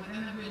Buddhism,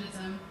 within the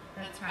Buddhism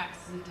that's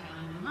practiced in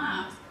Thailand and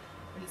Laos,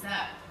 is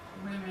that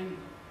women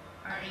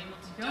are able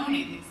to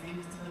donate these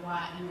things to the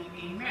wat and they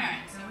gain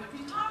merit. So if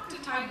you talk to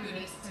Thai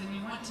Buddhists and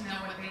you want to know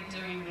what they're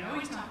doing, they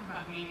always talk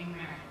about gaining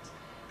merit.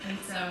 And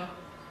so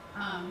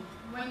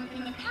when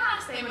in the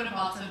past they would have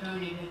also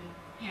donated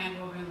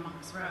hand-woven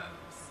monks'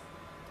 robes.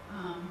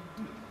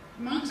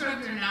 Monks'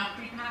 robes are now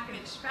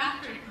prepackaged,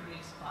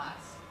 factory-produced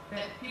cloths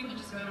that people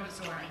just go to a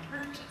store and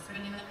purchase. But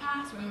in the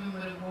past, women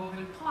would have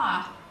woven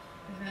cloth,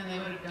 and then they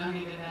would have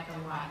donated at the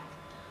wat.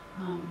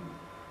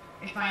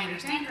 If I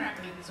understand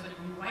correctly, this would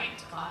have been white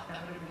cloth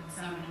that would have been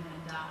sewn and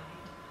then dyed.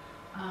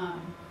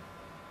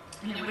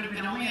 And it would have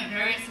been only a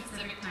very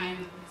specific time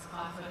that this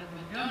cloth would have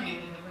been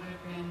donated. It would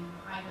have been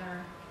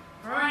either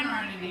for an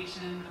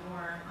ordination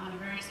or on a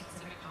very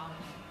specific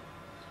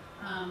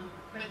holiday.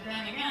 But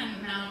then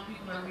again, now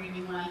people are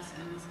weaving less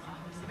and this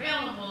cloth is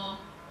available,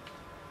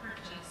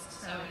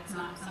 purchased, so it's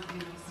not something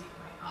we see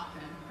quite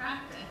often in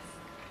practice.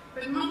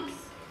 But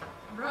monks'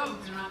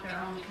 robes are not their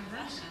only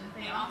possession.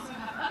 They also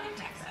have other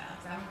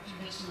textiles that were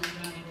traditionally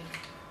donated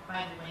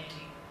by the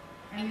laity.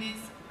 And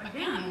these,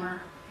 again,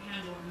 were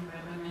hand-woven by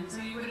women,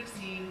 so you would have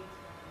seen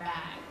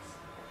bags.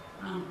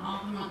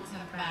 All the monks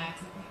have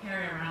bags that they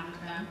carry around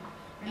with them,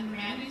 and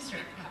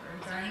manuscript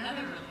covers are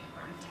another really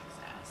important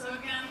textile. So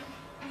again,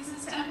 this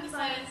is to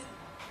emphasize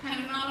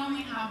kind of not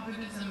only how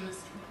Buddhism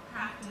is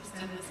practiced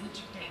in this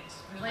intricate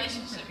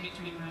relationship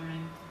between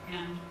women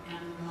and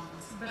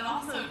monks, but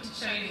also to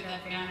show you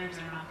that banners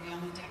are not the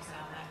only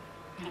textile that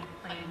kind of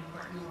play an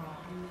important role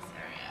in this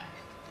area.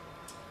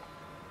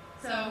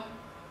 So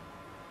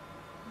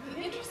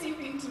the interesting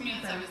thing to me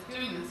as I was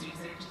doing this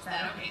research is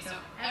that, okay, so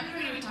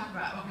everybody would talk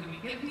about, okay, we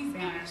give these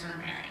banners for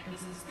merit.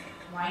 This is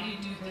why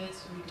you do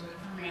this, we do it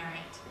for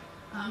merit.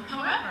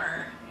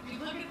 However, if you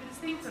look at these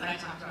things that I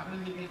talked about,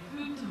 women give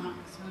food to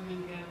monks,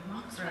 women give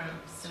monks'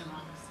 robes to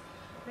monks,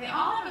 they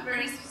all have a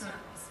very sort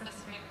of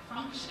specific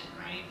function,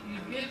 right? You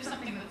give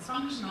something that's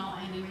functional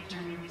and in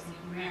return you receive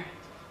merit.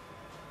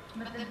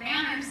 But the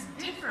banners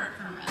differ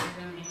from other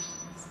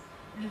donations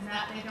in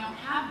that they don't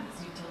have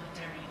this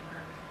utilitarian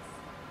purpose.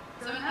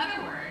 So in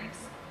other words,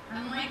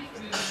 unlike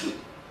food,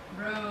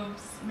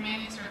 robes,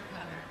 manuscript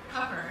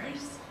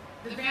covers,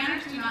 the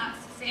banners do not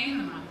sustain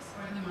the monks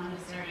or the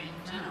monastery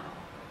in general.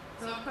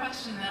 So a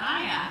question that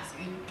I ask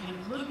in kind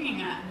of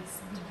looking at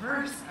this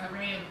diverse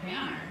array of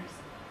banners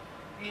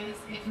is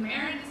if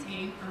merit is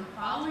gained from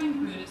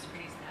following Buddhist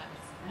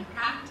precepts and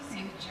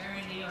practicing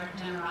charity or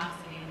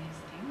generosity in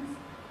these things,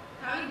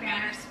 how do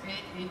banners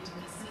fit into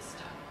the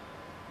system?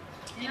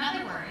 In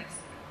other words,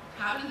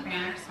 how do the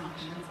banners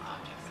function as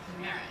objects of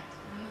merit?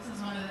 And this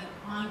is one of the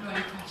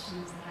ongoing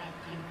questions that I've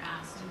kind of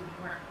asked in my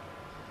work.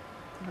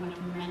 One of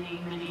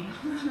many, many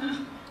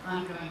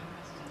ongoing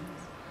questions.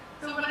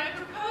 So what I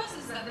propose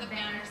is that the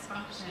banners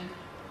function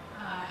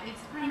is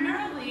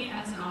primarily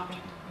as an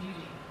object of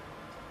beauty.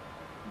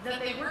 That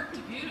they work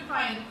to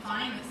beautify and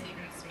define the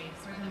sacred space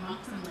where the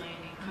monks and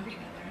laity come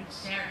together and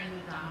share in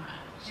the Dhamma,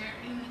 share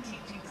in the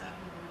teachings of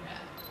the Buddha.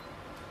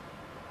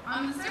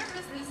 On the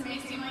surface, this may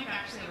seem like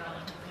actually a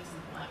relatively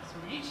simple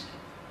explanation,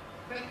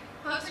 but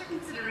closer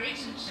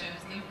consideration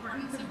shows the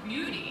importance of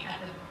beauty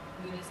at the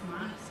Buddhist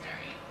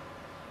monastery.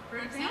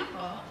 For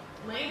example,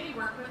 laity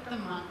work with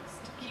the monks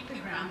to keep the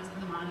grounds of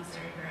the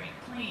monastery very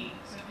clean.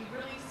 So if you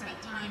really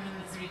spent time in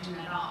this region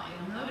at all,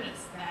 you'll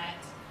notice that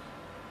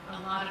a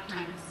lot of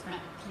time is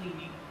spent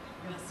cleaning.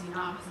 You'll see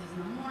novices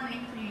in the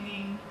morning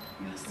cleaning.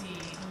 You'll see,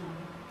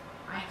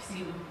 I've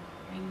seen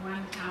in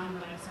one town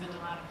that I've spent a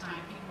lot of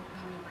time, people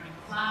come and bring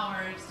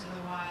flowers to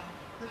the Wat.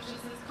 So it's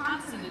just this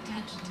constant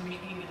attention to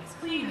making it as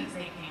clean as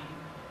they can.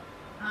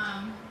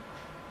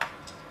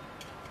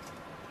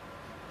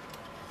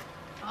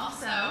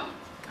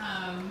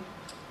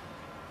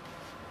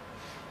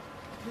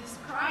 This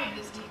pride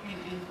is taken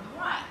in the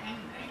Wat. And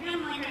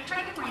again, like I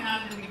tried to point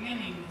out at the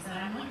beginning, is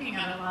that I'm looking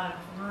at a lot of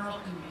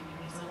rural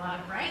communities, a lot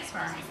of rice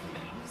farming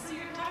communities. So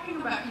you're talking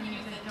about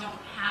communities that don't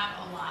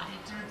have a lot in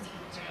terms of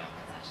material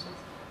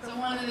possessions. So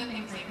one of the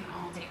things they can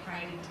all take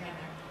pride in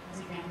together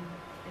is, again,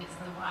 it's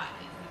the Wat,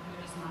 it's the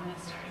Buddhist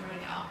monastery,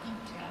 where they all come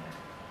together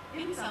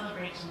in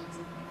celebrations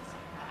and things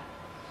like that.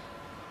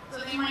 So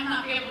they might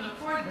not be able to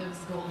afford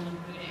those golden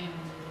Buddha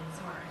images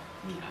or,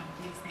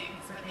 these things,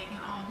 but they can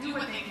all do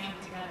what they can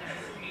together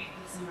to create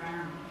this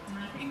environment. And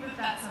I think that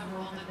that's a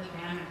role that the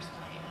banners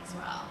play as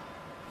well.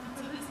 And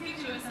so this gives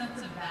you a sense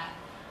of that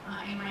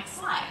in my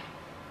slide.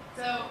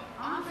 So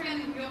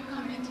often you'll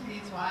come into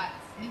these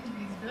Wats, into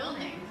these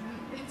buildings,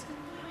 and it's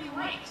completely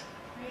white.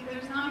 Right?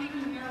 There's not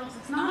even murals.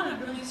 It's not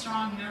a really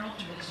strong mural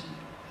tradition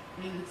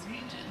in this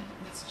region.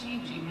 It's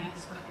changing,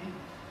 yes, but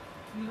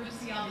you would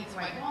see all these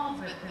white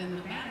walls, but then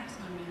the banners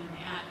come in and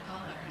they add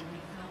color and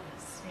they fill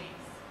this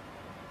space.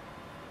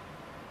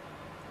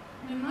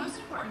 And most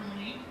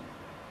importantly,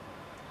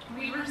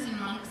 weavers and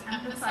monks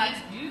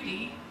emphasize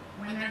beauty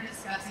when they're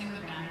discussing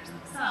the banners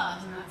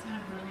themselves, and that's kind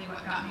of really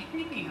what got me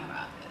thinking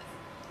about this.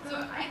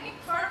 So I think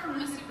far from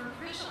a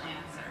superficial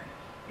answer,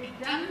 it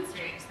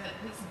demonstrates that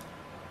this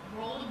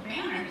role of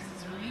banners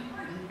is really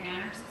important.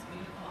 Banners as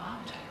beautiful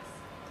objects.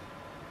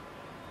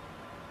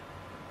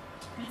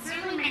 It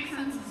certainly makes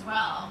sense as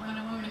well when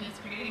a woman is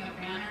creating a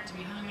banner to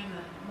be hung in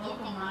the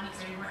local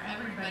monastery where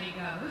everybody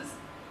goes,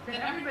 that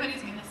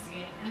everybody's going to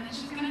see it, and that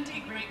she's going to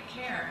take great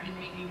care in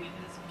making it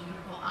this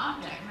beautiful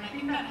object. And I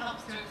think that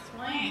helps to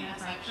explain,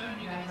 as I've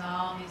shown you guys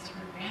all these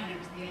different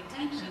banners, the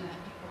attention that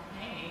people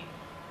pay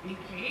in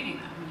creating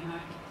them. It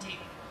could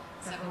take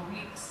several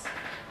weeks,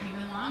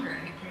 even longer,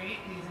 to create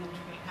these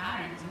intricate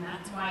patterns, and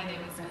that's why they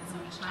would spend so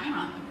much time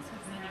on them,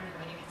 because then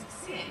everybody gets to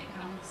see it. You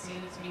can almost see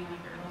it as being like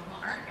your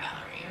local art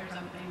gallery or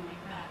something like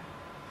that.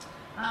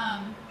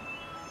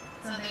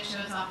 So that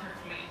shows off her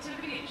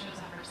creativity, it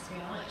shows off her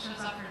skill, it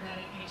shows off her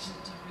dedication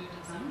to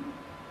Buddhism.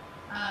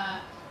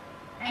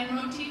 And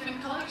motif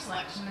and color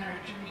selection are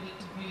attributed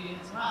to beauty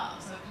as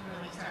well. So if you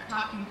really start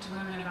talking to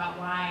women about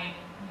why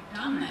you've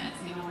done this,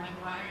 like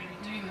why are you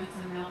doing this,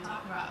 and they'll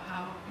talk about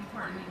how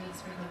important it is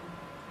for the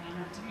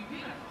banner to be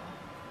beautiful.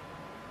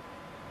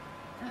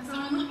 And so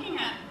in looking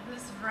at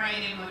this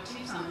variety of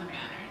motifs on the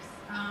banners,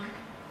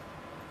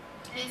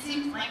 it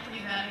seems likely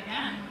that,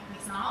 again, with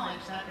this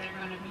knowledge that they're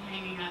going to be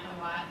hanging at the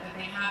Wat, that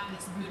they have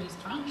this Buddhist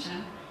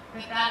function,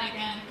 that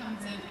again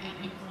comes in and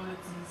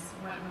influences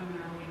what women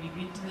are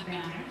weaving into the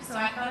banners. So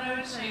I thought I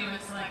would show you a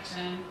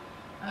selection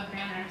of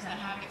banners that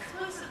have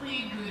exclusive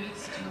explicitly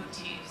Buddhist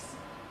motifs.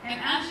 And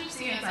as you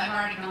see, as I've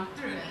already gone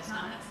through, that's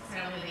not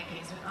necessarily the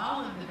case with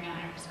all of the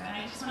banners, but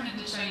I just wanted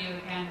to show you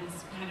again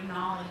this kind of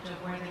knowledge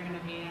of where they're going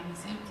to be and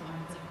this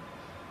influence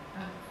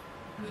of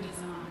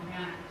Buddhism on the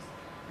banners.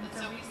 And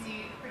so we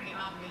see pretty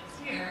obvious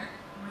here,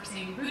 we're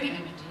seeing Buddha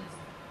images.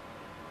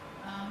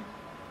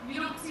 You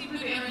don't see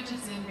Buddha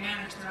images in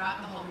banners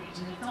throughout the whole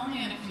region. It's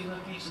only in a few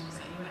locations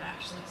that you would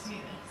actually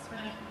see this. But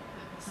I think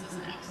that this is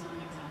an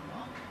excellent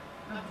example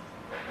of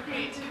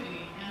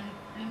creativity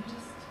and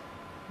just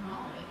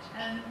knowledge.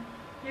 And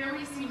here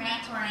we see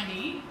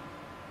Maturani,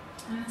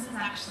 and this is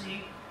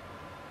actually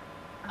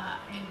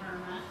in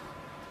Burma.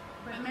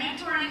 But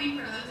Maturani,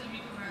 for those of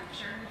you who aren't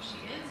sure who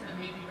she is, but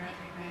maybe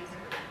recognize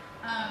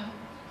her,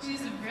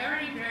 she's a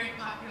very, very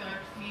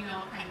popular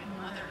female kind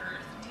of Mother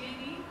Earth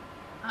deity.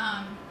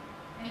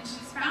 And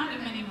she's found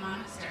in many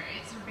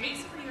monasteries. So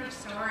basically her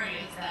story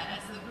is that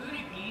as the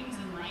Buddha gains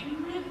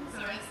enlightenment,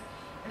 so as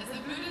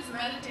the Buddha is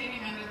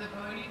meditating under the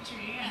Bodhi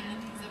tree and then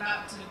he's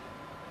about to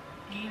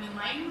gain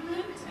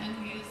enlightenment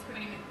and he's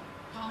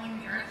calling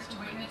the earth to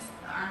witness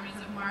the armies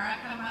of Mara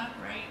come up,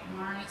 right?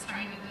 Mara is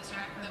trying to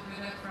distract the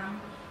Buddha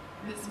from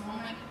this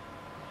moment.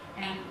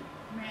 And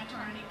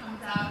Maturani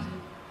comes out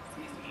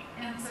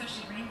and so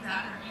she brings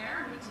out her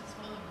hair, which is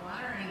full of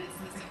water, and it's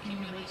this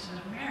accumulation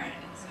of merit.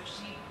 And so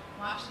she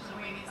washes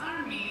away these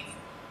armies,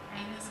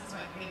 and this is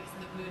what gives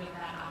the Buddha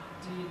that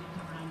opportunity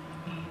to finally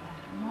gain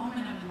that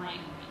moment of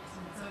enlightenment.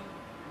 And so,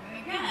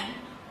 again,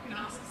 you can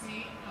also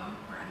see how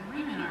important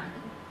women are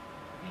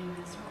in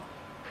this role.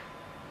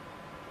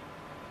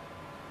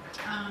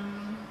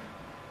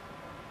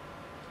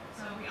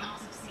 So we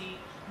also see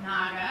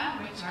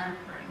Naga, which are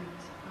important.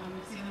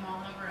 You see them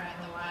all over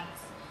at the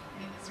Wats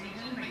in this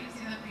region, but you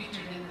see them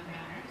featured in the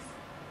banners.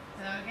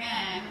 So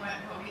again,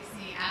 what we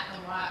see at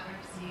the Wat,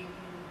 we're seeing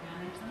in the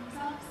banners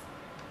themselves.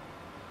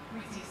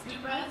 We see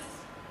stupas.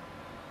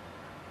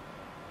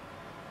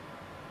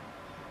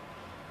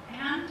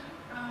 And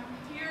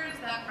here is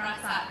that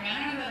prasat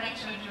banner that I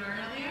showed you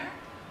earlier.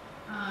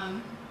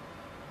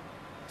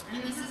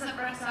 And this is a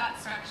prasat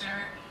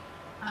structure,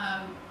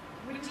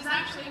 which is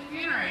actually a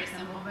funerary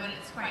symbol, but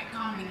it's quite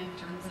common in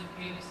terms of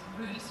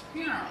Buddhist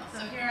funerals. So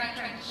here I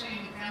tried to show you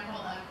an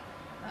example of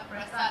a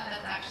prasat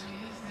that's actually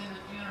used in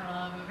the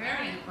funeral of a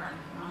very important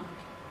monk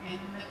in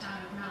the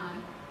town of Mellon,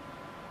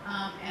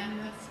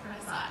 and this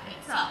prasat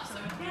itself.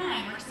 So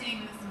again, we're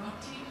seeing this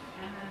motif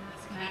and then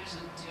this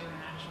connection to an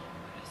actual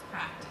Buddhist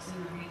practice in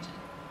the region.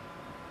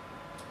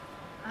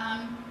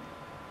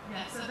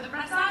 So the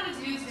prasat is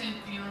used in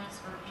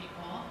funerals for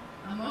people,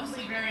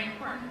 mostly very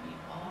important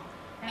people,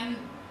 and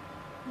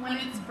when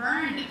it's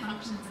burned, it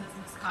functions as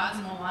this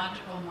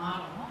cosmological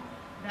model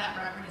that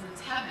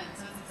represents heaven.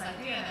 So it's this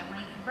idea that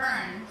when it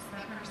burns,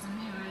 the person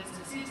who is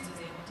deceased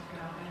is able to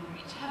go and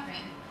reach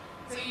heaven.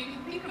 So you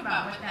can think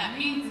about what that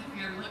means if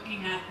you're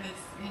looking at this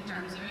in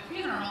terms of a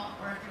funeral,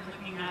 or if you're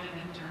looking at it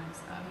in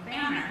terms of a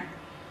banner.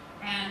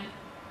 And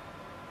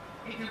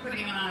if you're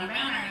putting it on a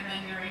banner,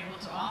 then you're able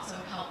to also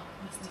help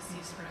this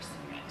deceased person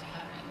get to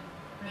heaven.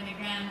 But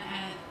again,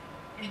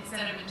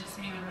 instead of it just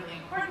being a really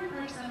important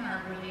person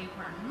or a really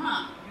important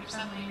monk, you're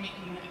suddenly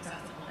making it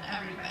accessible to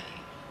everybody.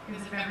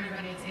 Because if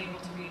everybody is able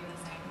to read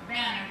this type of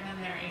banner,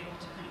 then they're able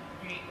to kind of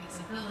create this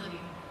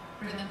ability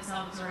for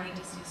themselves or a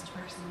deceased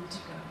person to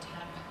go to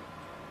heaven.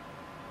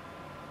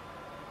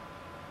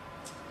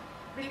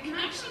 The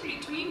connection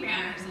between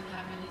banners and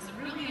heaven is a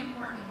really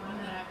important one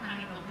that I've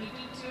kind of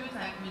alluded to as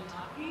I've been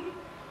talking,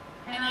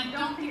 and I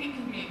don't think it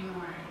can be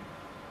ignored.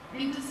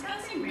 In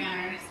discussing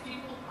banners,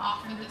 people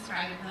often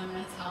describe them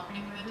as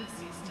helping the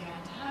deceased to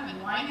get to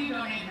heaven. Why do you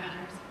donate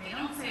banners? If they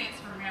don't say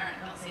it's for merit,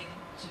 they'll say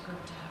to go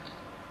to heaven.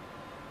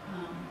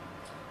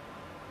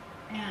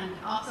 And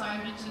also I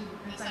mentioned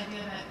this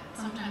idea that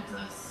sometimes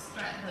those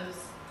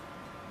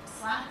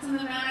slats in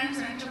the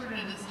banners are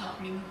interpreted as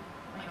helping,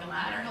 like a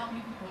ladder, helping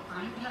people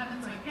climb to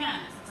heaven. So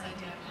again, it's this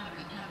idea of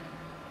heaven.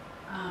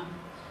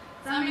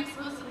 Some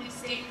explicitly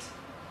state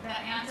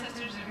that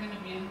ancestors are going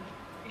to be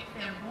if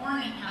they're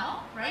born in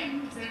hell, right?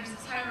 Because there's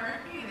this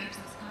hierarchy, there's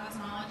this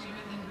cosmology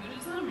within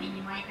Buddhism, and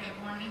you might get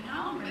born in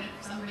hell, but if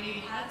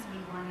somebody has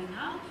been born in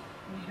hell,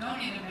 and you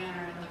donate a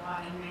banner at the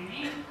Wat in their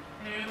name,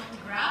 they're able to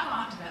grab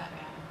onto that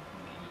banner,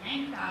 and get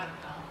yanked out of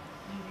hell,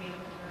 and be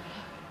able to go to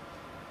heaven.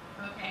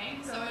 Okay,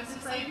 so it's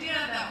this idea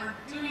that we're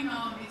doing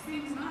all of these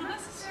things, not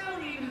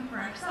necessarily even for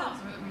ourselves,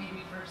 but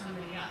maybe for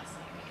somebody else,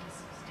 like a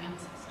deceased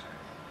ancestor.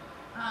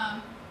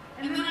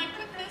 And then I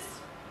put this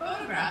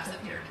photographs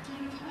up here to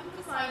kind of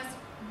emphasize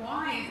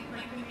why,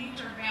 like, the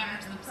nature of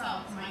banners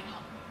themselves might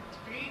help people to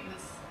create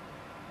this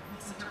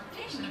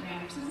interpretation of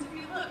banners. Because if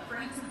you look,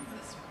 for instance,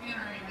 this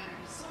funerary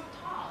banner is so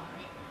tall,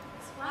 right?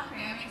 This flat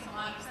banner makes a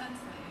lot of sense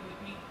that it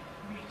would be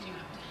reaching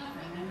up to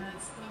heaven, and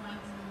that's the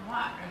ones in the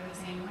Wat are the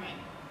same way.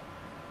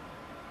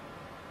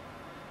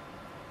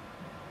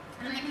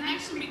 And the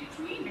connection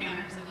between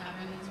banners and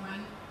heaven is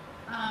one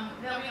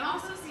that we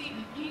also see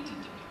in painted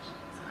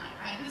depictions.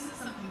 And this is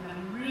something that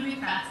I'm really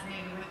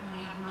fascinated with, and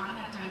I have not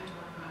had time to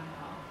work on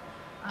at all.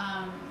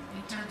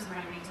 In terms of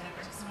my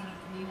research, it's one of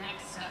the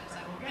next steps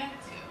I will get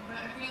to.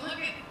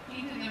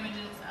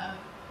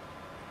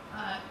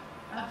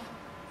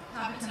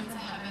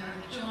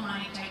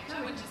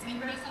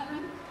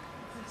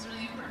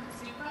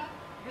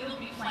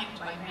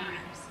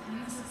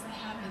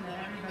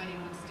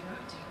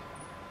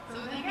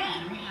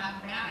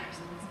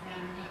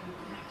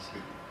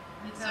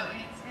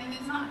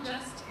 it's not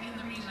just in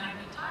the region I've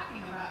been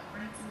talking about. For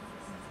instance,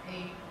 this is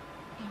a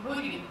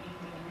Cambodian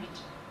painted image.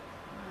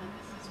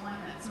 This is one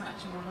that's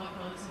much more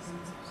local. This is in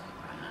Civilisations.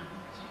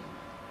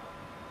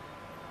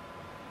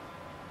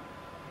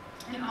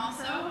 And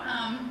also,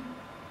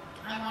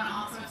 I want to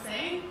also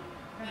say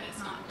that it's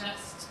not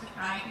just the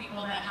Thai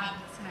people that have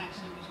this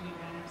connection between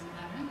banners and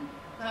heaven.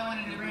 So I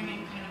wanted to bring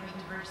in kind of a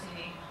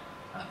diversity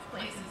of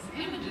places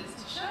and images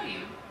to show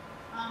you.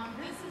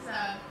 This is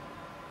a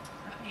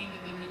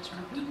painted image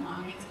from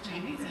Buddhist. It's a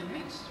Chinese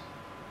image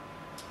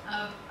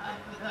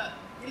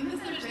in this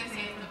image they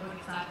say it's the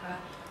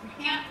Bodhisattva. We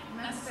can't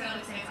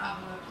necessarily say it's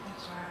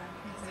Avalokiteshvara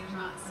because there's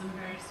not some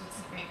very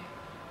specific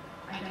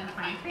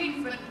identifying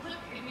things, but look,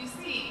 if you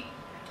see,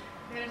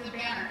 there's a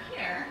banner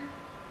here,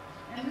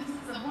 and this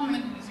is a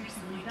woman who's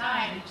recently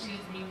died, and she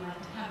is being led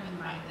to heaven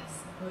by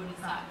this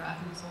Bodhisattva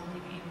who's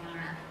holding a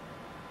banner,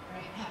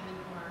 right, heaven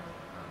or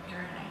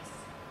paradise.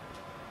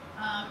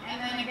 And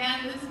then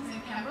again, this is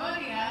in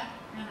Cambodia,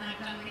 and I've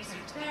done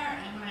research there,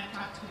 and when I've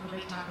talked to people,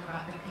 they talk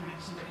about the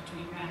connection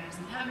between banners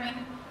and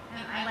heaven,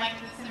 and I like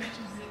this image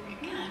because it,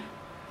 again,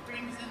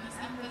 brings in this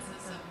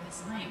emphasis of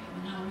this link,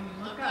 and how when you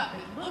look up,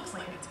 it looks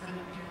like it's going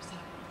to pierce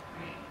heaven,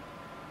 right?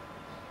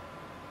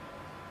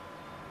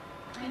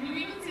 And you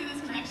even see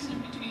this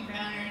connection between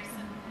banners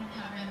and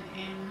heaven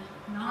in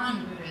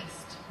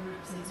non-Buddhist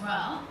groups as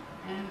well,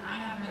 and I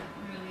haven't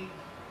really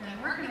done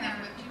work in there,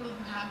 but people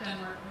who have done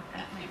work with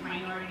ethnic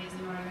minorities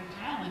in northern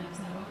Thailand have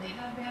said, oh, they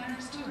have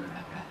banners too,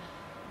 Rebecca.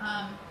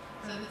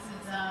 So this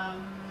is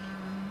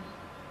Mellon,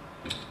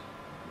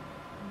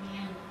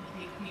 I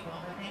think, people,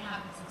 but they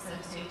have this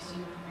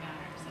association with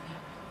banners in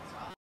heaven as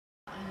well.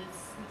 And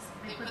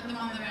they put them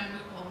on the bamboo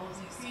poles.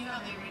 You see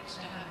how they reach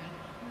to heaven.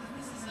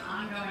 This is an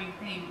ongoing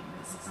thing.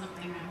 This is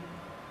something I'm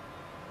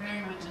very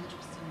much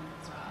interested in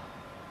as well.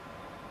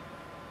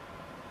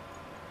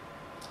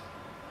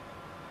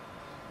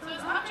 So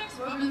it's objects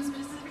woven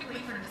specifically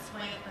for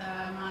display at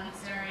the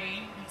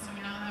monastery, and so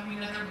we know them, we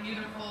know they're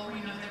beautiful, we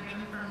know they're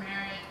given for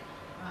merit,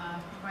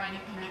 providing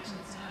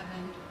connections to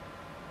heaven.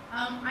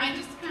 I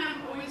just kind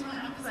of always want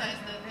to emphasize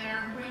that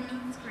they're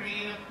women's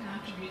creative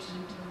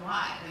contribution to the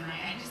wide, and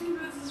I just think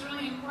this is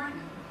really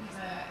important because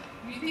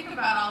you think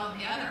about all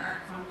of the other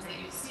art forms that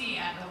you see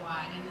at the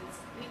wide, and it's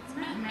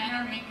men. Men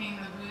are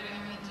making the Buddha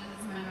images,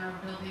 men are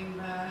building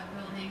the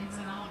buildings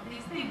and all of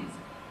these things.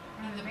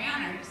 And the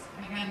banners,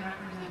 again,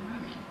 represent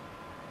women.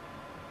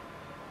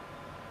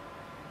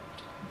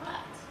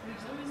 But,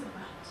 there's always a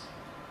but.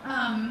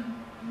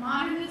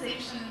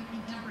 Modernization and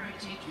contemporary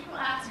change. People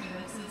ask me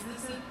this, is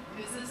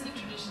this a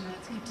tradition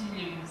that's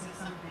continuing? Is this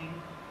something,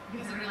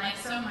 because it relies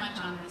so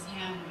much on this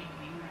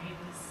handmaking, right?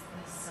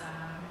 This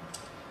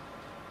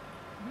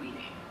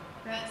weaving,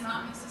 that's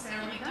not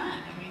necessarily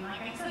done. I mean,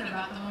 like I said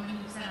about the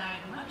woman who said,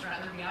 I'd much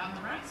rather be out in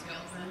the rice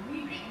fields than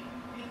weaving.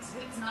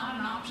 It's not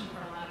an option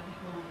for a lot of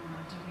people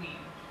anymore to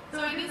read.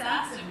 So it is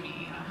asked of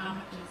me, how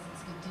much is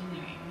this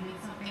continuing? And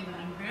it's something that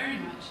I'm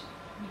very much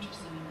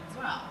interested in as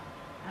well,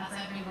 as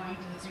I've been going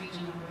to this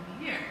region over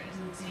the years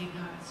and seeing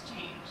how it's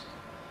changed.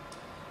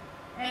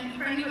 And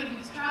for anybody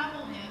who's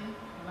traveled in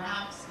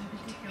Laos in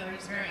particular,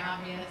 it's very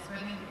obvious,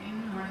 but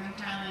in northern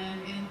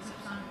Thailand, in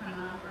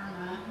Civilisations,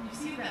 Burma, you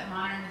see that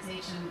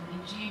modernization and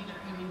change are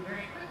coming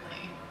very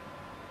quickly.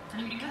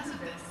 And because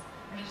of this,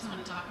 I just want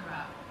to talk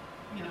about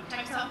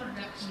textile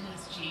production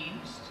has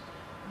changed,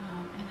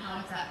 and how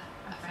has that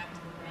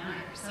affected the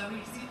banners. So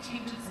we see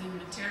changes in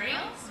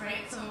materials,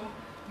 right? So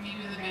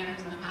maybe the banners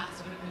in the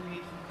past would have been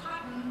made from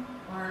cotton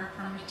or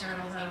from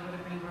materials that would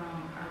have been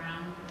grown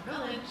around the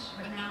village,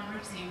 but now we're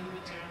seeing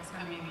materials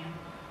coming in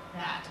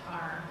that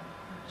are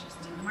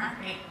purchased in the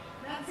market.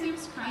 That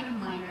seems kind of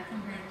minor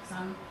compared to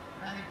some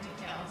other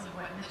details of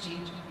what the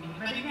change could be.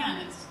 But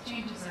again,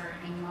 changes are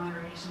in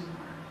moderation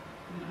or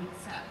in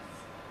steps.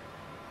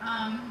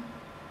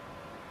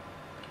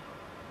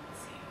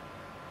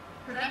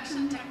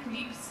 Production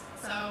techniques,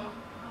 so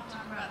I'll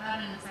talk about that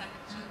in a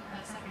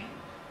second.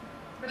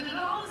 But it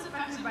all is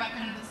affected by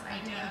kind of this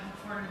idea of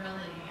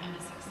affordability and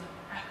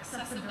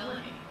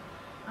accessibility.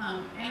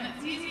 And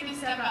it's easy to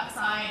step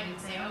outside and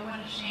say, oh, what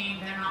a shame,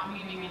 they're not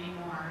weaving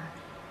anymore.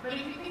 But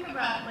if you think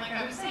about, like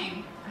I was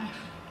saying, I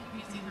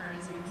keep using her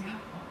as an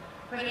example,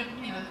 but if,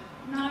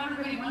 not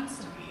everybody wants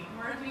to weave,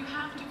 or if you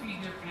have to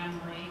feed your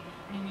family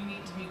and you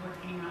need to be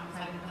working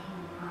outside of the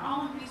home, or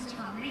all of these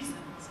different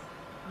reasons,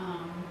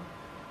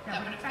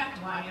 that would affect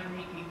why you're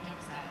making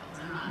textiles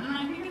or not. And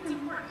I think it's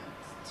important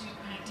to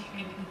kind of take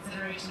into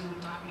consideration when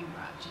talking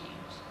about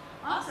change.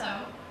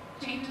 Also,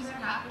 changes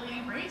are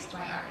happily embraced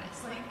by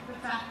artists. Like the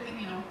fact that,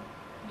 you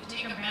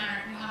take a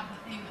banner, if you have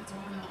the thing that's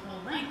woven the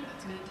whole length,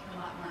 that's going to take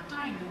a lot more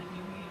time than if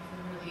you weave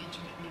the really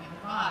intricate thing at the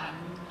bottom,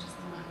 which is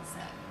the ones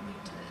that weave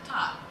to the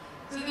top.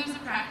 So there's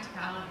a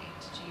practicality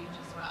to change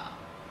as well.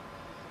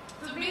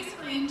 So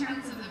basically, in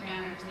terms of the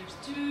banners, there's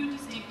two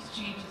distinct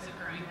changes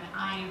occurring that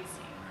I am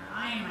seeing.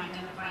 I am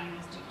identifying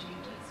as two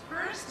changes.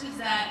 First is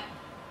that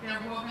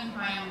they're woven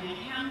by only a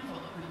handful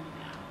of women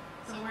now.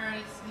 So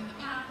whereas in the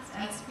past,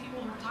 as people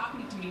were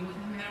talking to me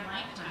within their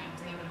lifetimes,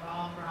 they would have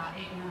all brought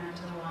a banner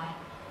to the Y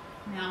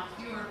Now,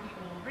 fewer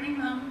people will bring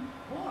them,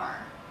 or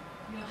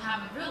you'll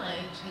have a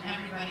village and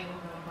everybody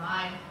will go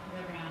buy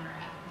their banner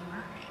at the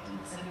market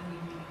instead of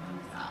weaving it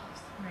themselves,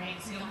 right?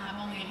 So you'll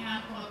have only a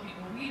handful of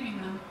people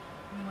weaving them,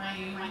 and while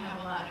you might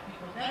have a lot of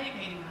people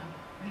dedicating them,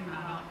 they're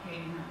not all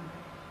creating them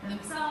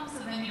themselves,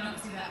 so then you don't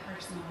see that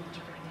personal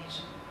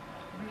interpretation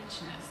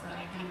richness that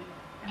I kind of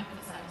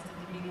emphasized at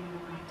the beginning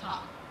of my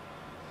talk.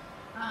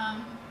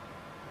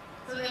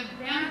 So the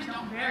banners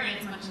don't vary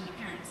as much in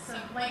appearance. So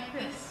like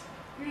this,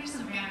 here's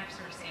some banners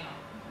for sale.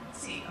 Let's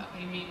see,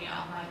 okay, maybe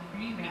I'll buy the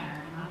green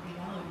banner and not the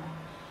yellow one,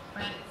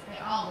 but they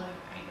all look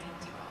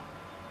identical.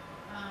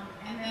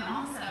 And then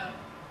also,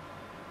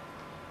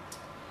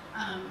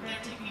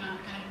 they're taking on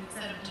kind of,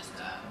 instead of just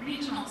a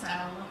regional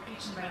style,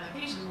 location by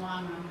location,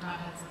 Long Run Dot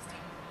has this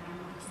type of banner,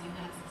 Laos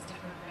has this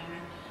type of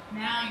banner.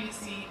 Now you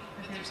see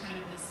that there's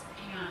kind of this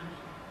pan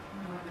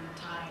northern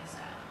Thai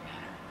style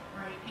banner,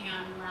 or a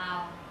pan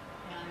Lao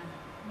banner.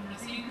 You know,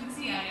 so you can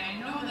see, I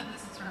know that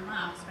this is from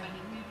Laos, but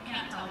you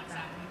can't tell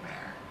exactly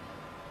where.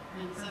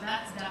 And so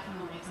that's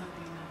definitely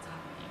something that's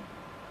happening.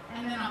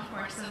 And then of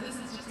course, so this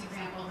is just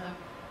examples of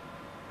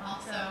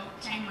also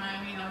Chiang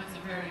Mai, we know it's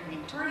a very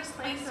big tourist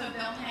place, so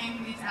they'll hang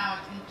these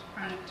out in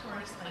front of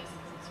tourist places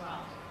as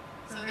well.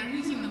 So they're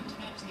using them to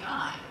catch the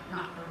eye,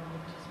 not for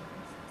religious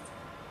purposes.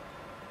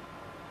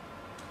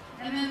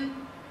 And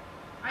then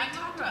I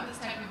talked about this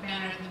type of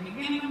banner at the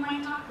beginning of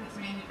my talk, this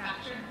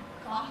manufactured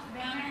cloth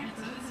banner, and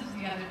so this is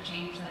the other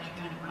change that I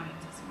kind of wanted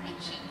to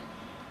mention,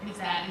 is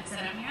that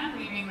instead of hand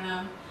weaving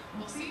them,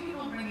 we'll see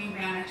people bringing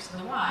banners to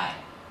the Y,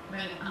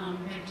 but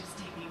they're just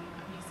taking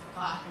a piece of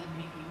cloth and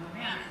making a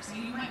banner. So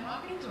you might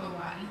walk into a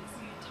Y and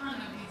see a ton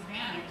of these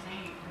banners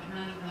hanging, but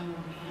none of them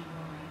will be hand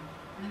woven,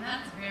 and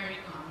that's very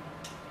common.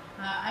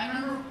 I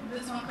remember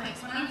this one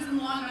place, when I was in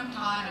Long Nam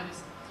Thad, I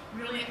was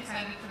really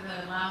excited for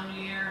the Lao New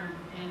Year,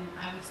 and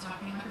I was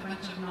talking with a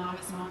bunch of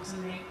novice monks,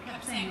 and they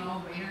kept saying,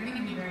 oh, but you're going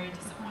to be very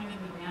disappointed,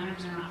 the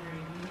banners are not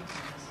very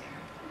beautiful this year.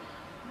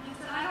 And I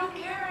said, I don't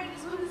care, I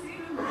just want to see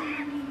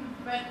them.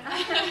 But,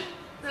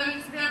 so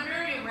they're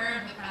very aware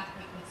of the fact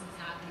that this is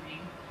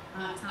happening.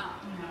 It's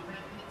not, you know, but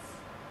it's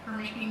for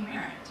making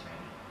merit,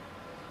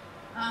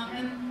 right?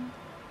 And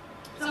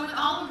so with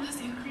all of this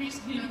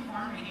increased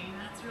uniformity, and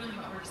that's really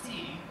what we're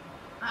seeing,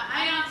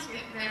 I ask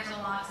if there's a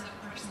loss of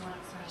personal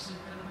expression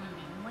for the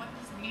women, what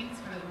this means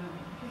for the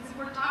women. Because if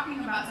we're talking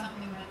about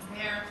something that's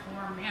there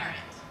for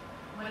merit,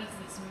 what does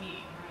this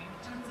mean, right? In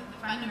terms of the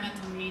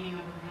fundamental meaning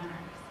of the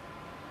banners.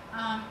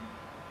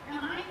 And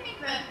I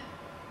think that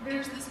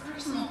there's this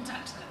personal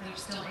touch that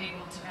they're still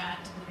able to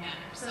add to the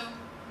banner. So,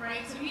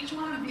 right, so each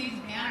one of these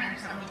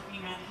banners that we're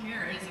looking at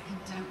here is a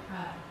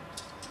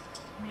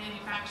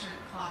manufactured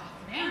cloth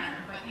banner,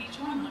 but each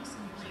one looks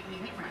completely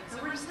different.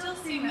 So we're still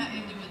seeing that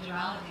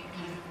individuality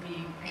kind of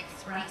being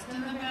expressed in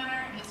the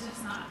banner. It's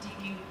just not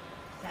taking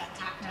that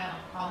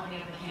tactile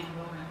quality of the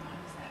hand-woven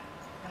ones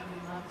that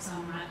we love so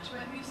much.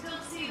 But we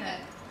still see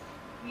that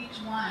each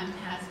one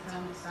has its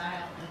own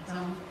style, its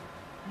own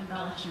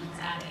embellishments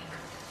added.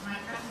 My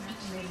friends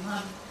mentioned they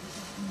love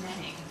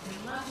netting. They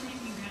love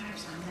making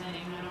banners from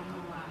netting. I don't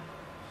know why.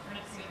 I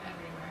see it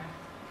everywhere.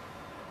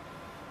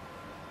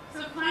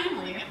 So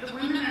finally, if the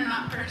women are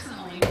not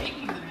personally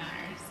making the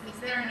banners, is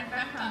there an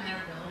effect on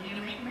their ability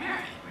to make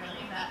merit?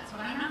 Really, that's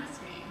what I'm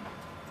asking.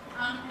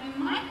 And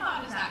my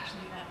thought is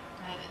actually that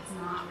it's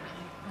not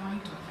really going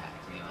to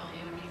affect the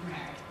ability to make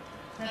merit.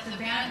 That the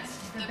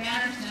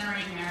banners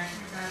generate merit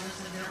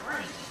regardless of their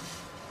origin.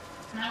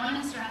 And I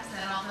want to stress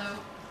that although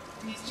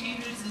these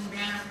changes in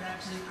banner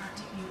production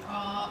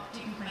are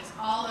taking place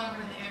all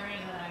over the area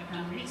that I've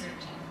done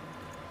research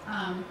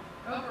in,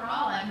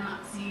 overall, I've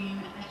not seen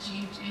a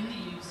change in the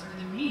use or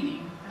the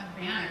meaning of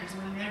banners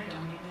when they're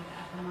donated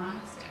at the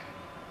monastery.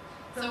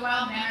 So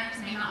while banners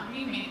may not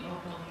be made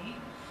locally,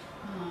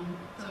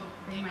 so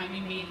they might be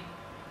made,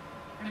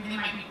 they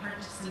might be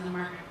purchased in the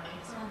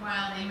marketplace, or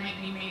while they might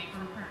be made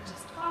from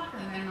purchased cloth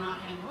and they're not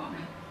hand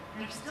woven,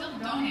 they're still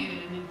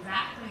donated in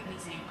exactly the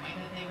same way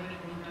that they would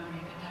have been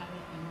donated had they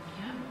been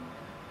hand woven.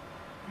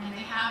 And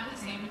they have the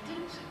same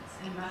intentions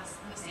and thus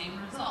the same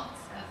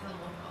results as the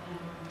local hand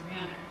woven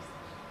banners.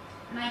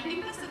 And I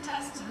think this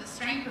attests to the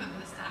strength of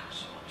this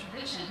actual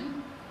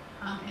tradition.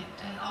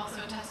 It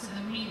also attests to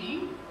the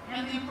meaning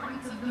and the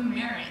importance of the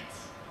merit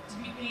to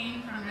be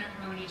gained from their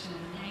donation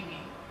and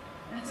hanging.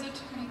 And so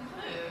to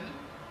conclude,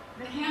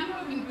 the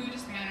hand-woven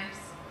Buddhist banners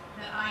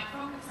that I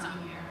focus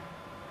on here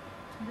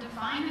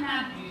define and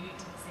add beauty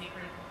to the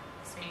sacred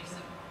space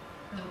of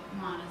the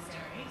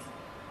monasteries.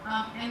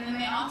 And then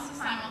they also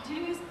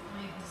simultaneously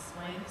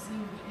display this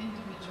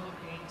individual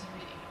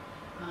creativity.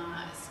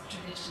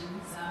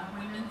 Traditions,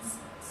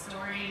 women's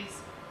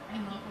stories,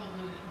 and local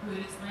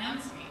Buddhist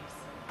landscapes.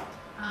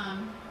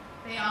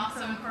 They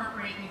also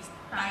incorporate these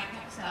Thai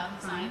textile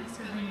designs,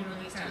 because when you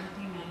really start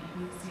looking at it,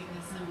 you can see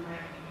the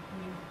similarity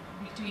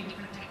between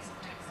different types of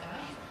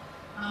textiles.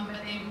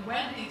 But they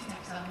wed these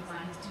textile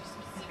designs to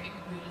specific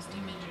Buddhist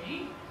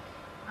imagery.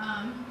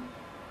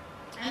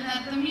 And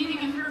that the meaning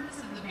and purpose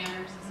of the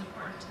banners is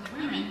important to the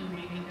women who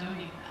make and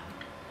donate them.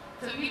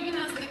 So even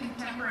as the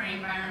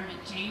contemporary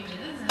environment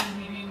changes and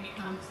weaving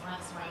becomes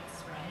less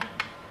widespread,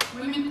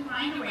 women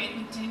find a way to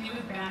continue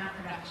with banner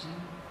production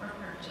for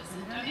purchase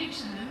and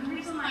donation. And the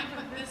reason I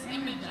put this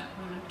image up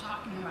when I'm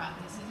talking about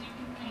this is you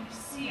can kind of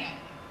see it,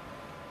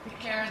 the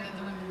care that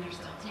the women are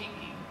still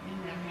taking in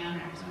their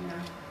banners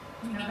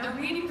when they're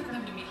waiting for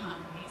them to be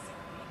hung,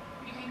 basically.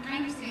 You can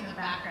kind of see in the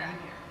background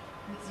here,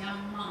 this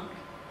young monk.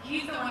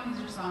 He's the one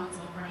who's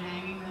responsible for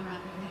hanging them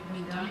after they've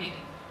been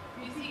donated.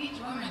 You see each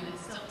woman is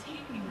still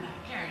taking that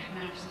care. You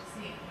can actually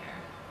see it here.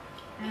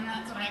 And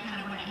that's what I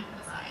kind of want to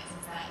emphasize,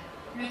 is that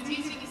it's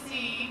easy to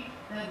see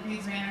that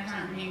these banners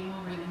aren't being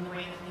woven in the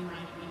way that they might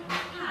have been in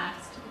the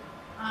past.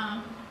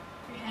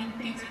 And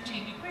things are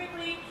changing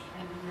quickly,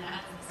 and then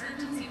that adds this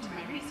urgency to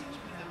my research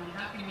because I want to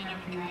document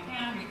everything I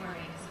can before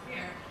they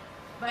disappear.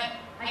 But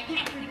I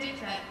can't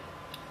predict that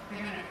they're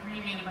going to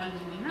remain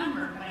abundant in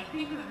number, but I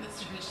think that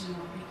this tradition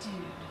will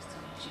continue just to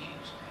change.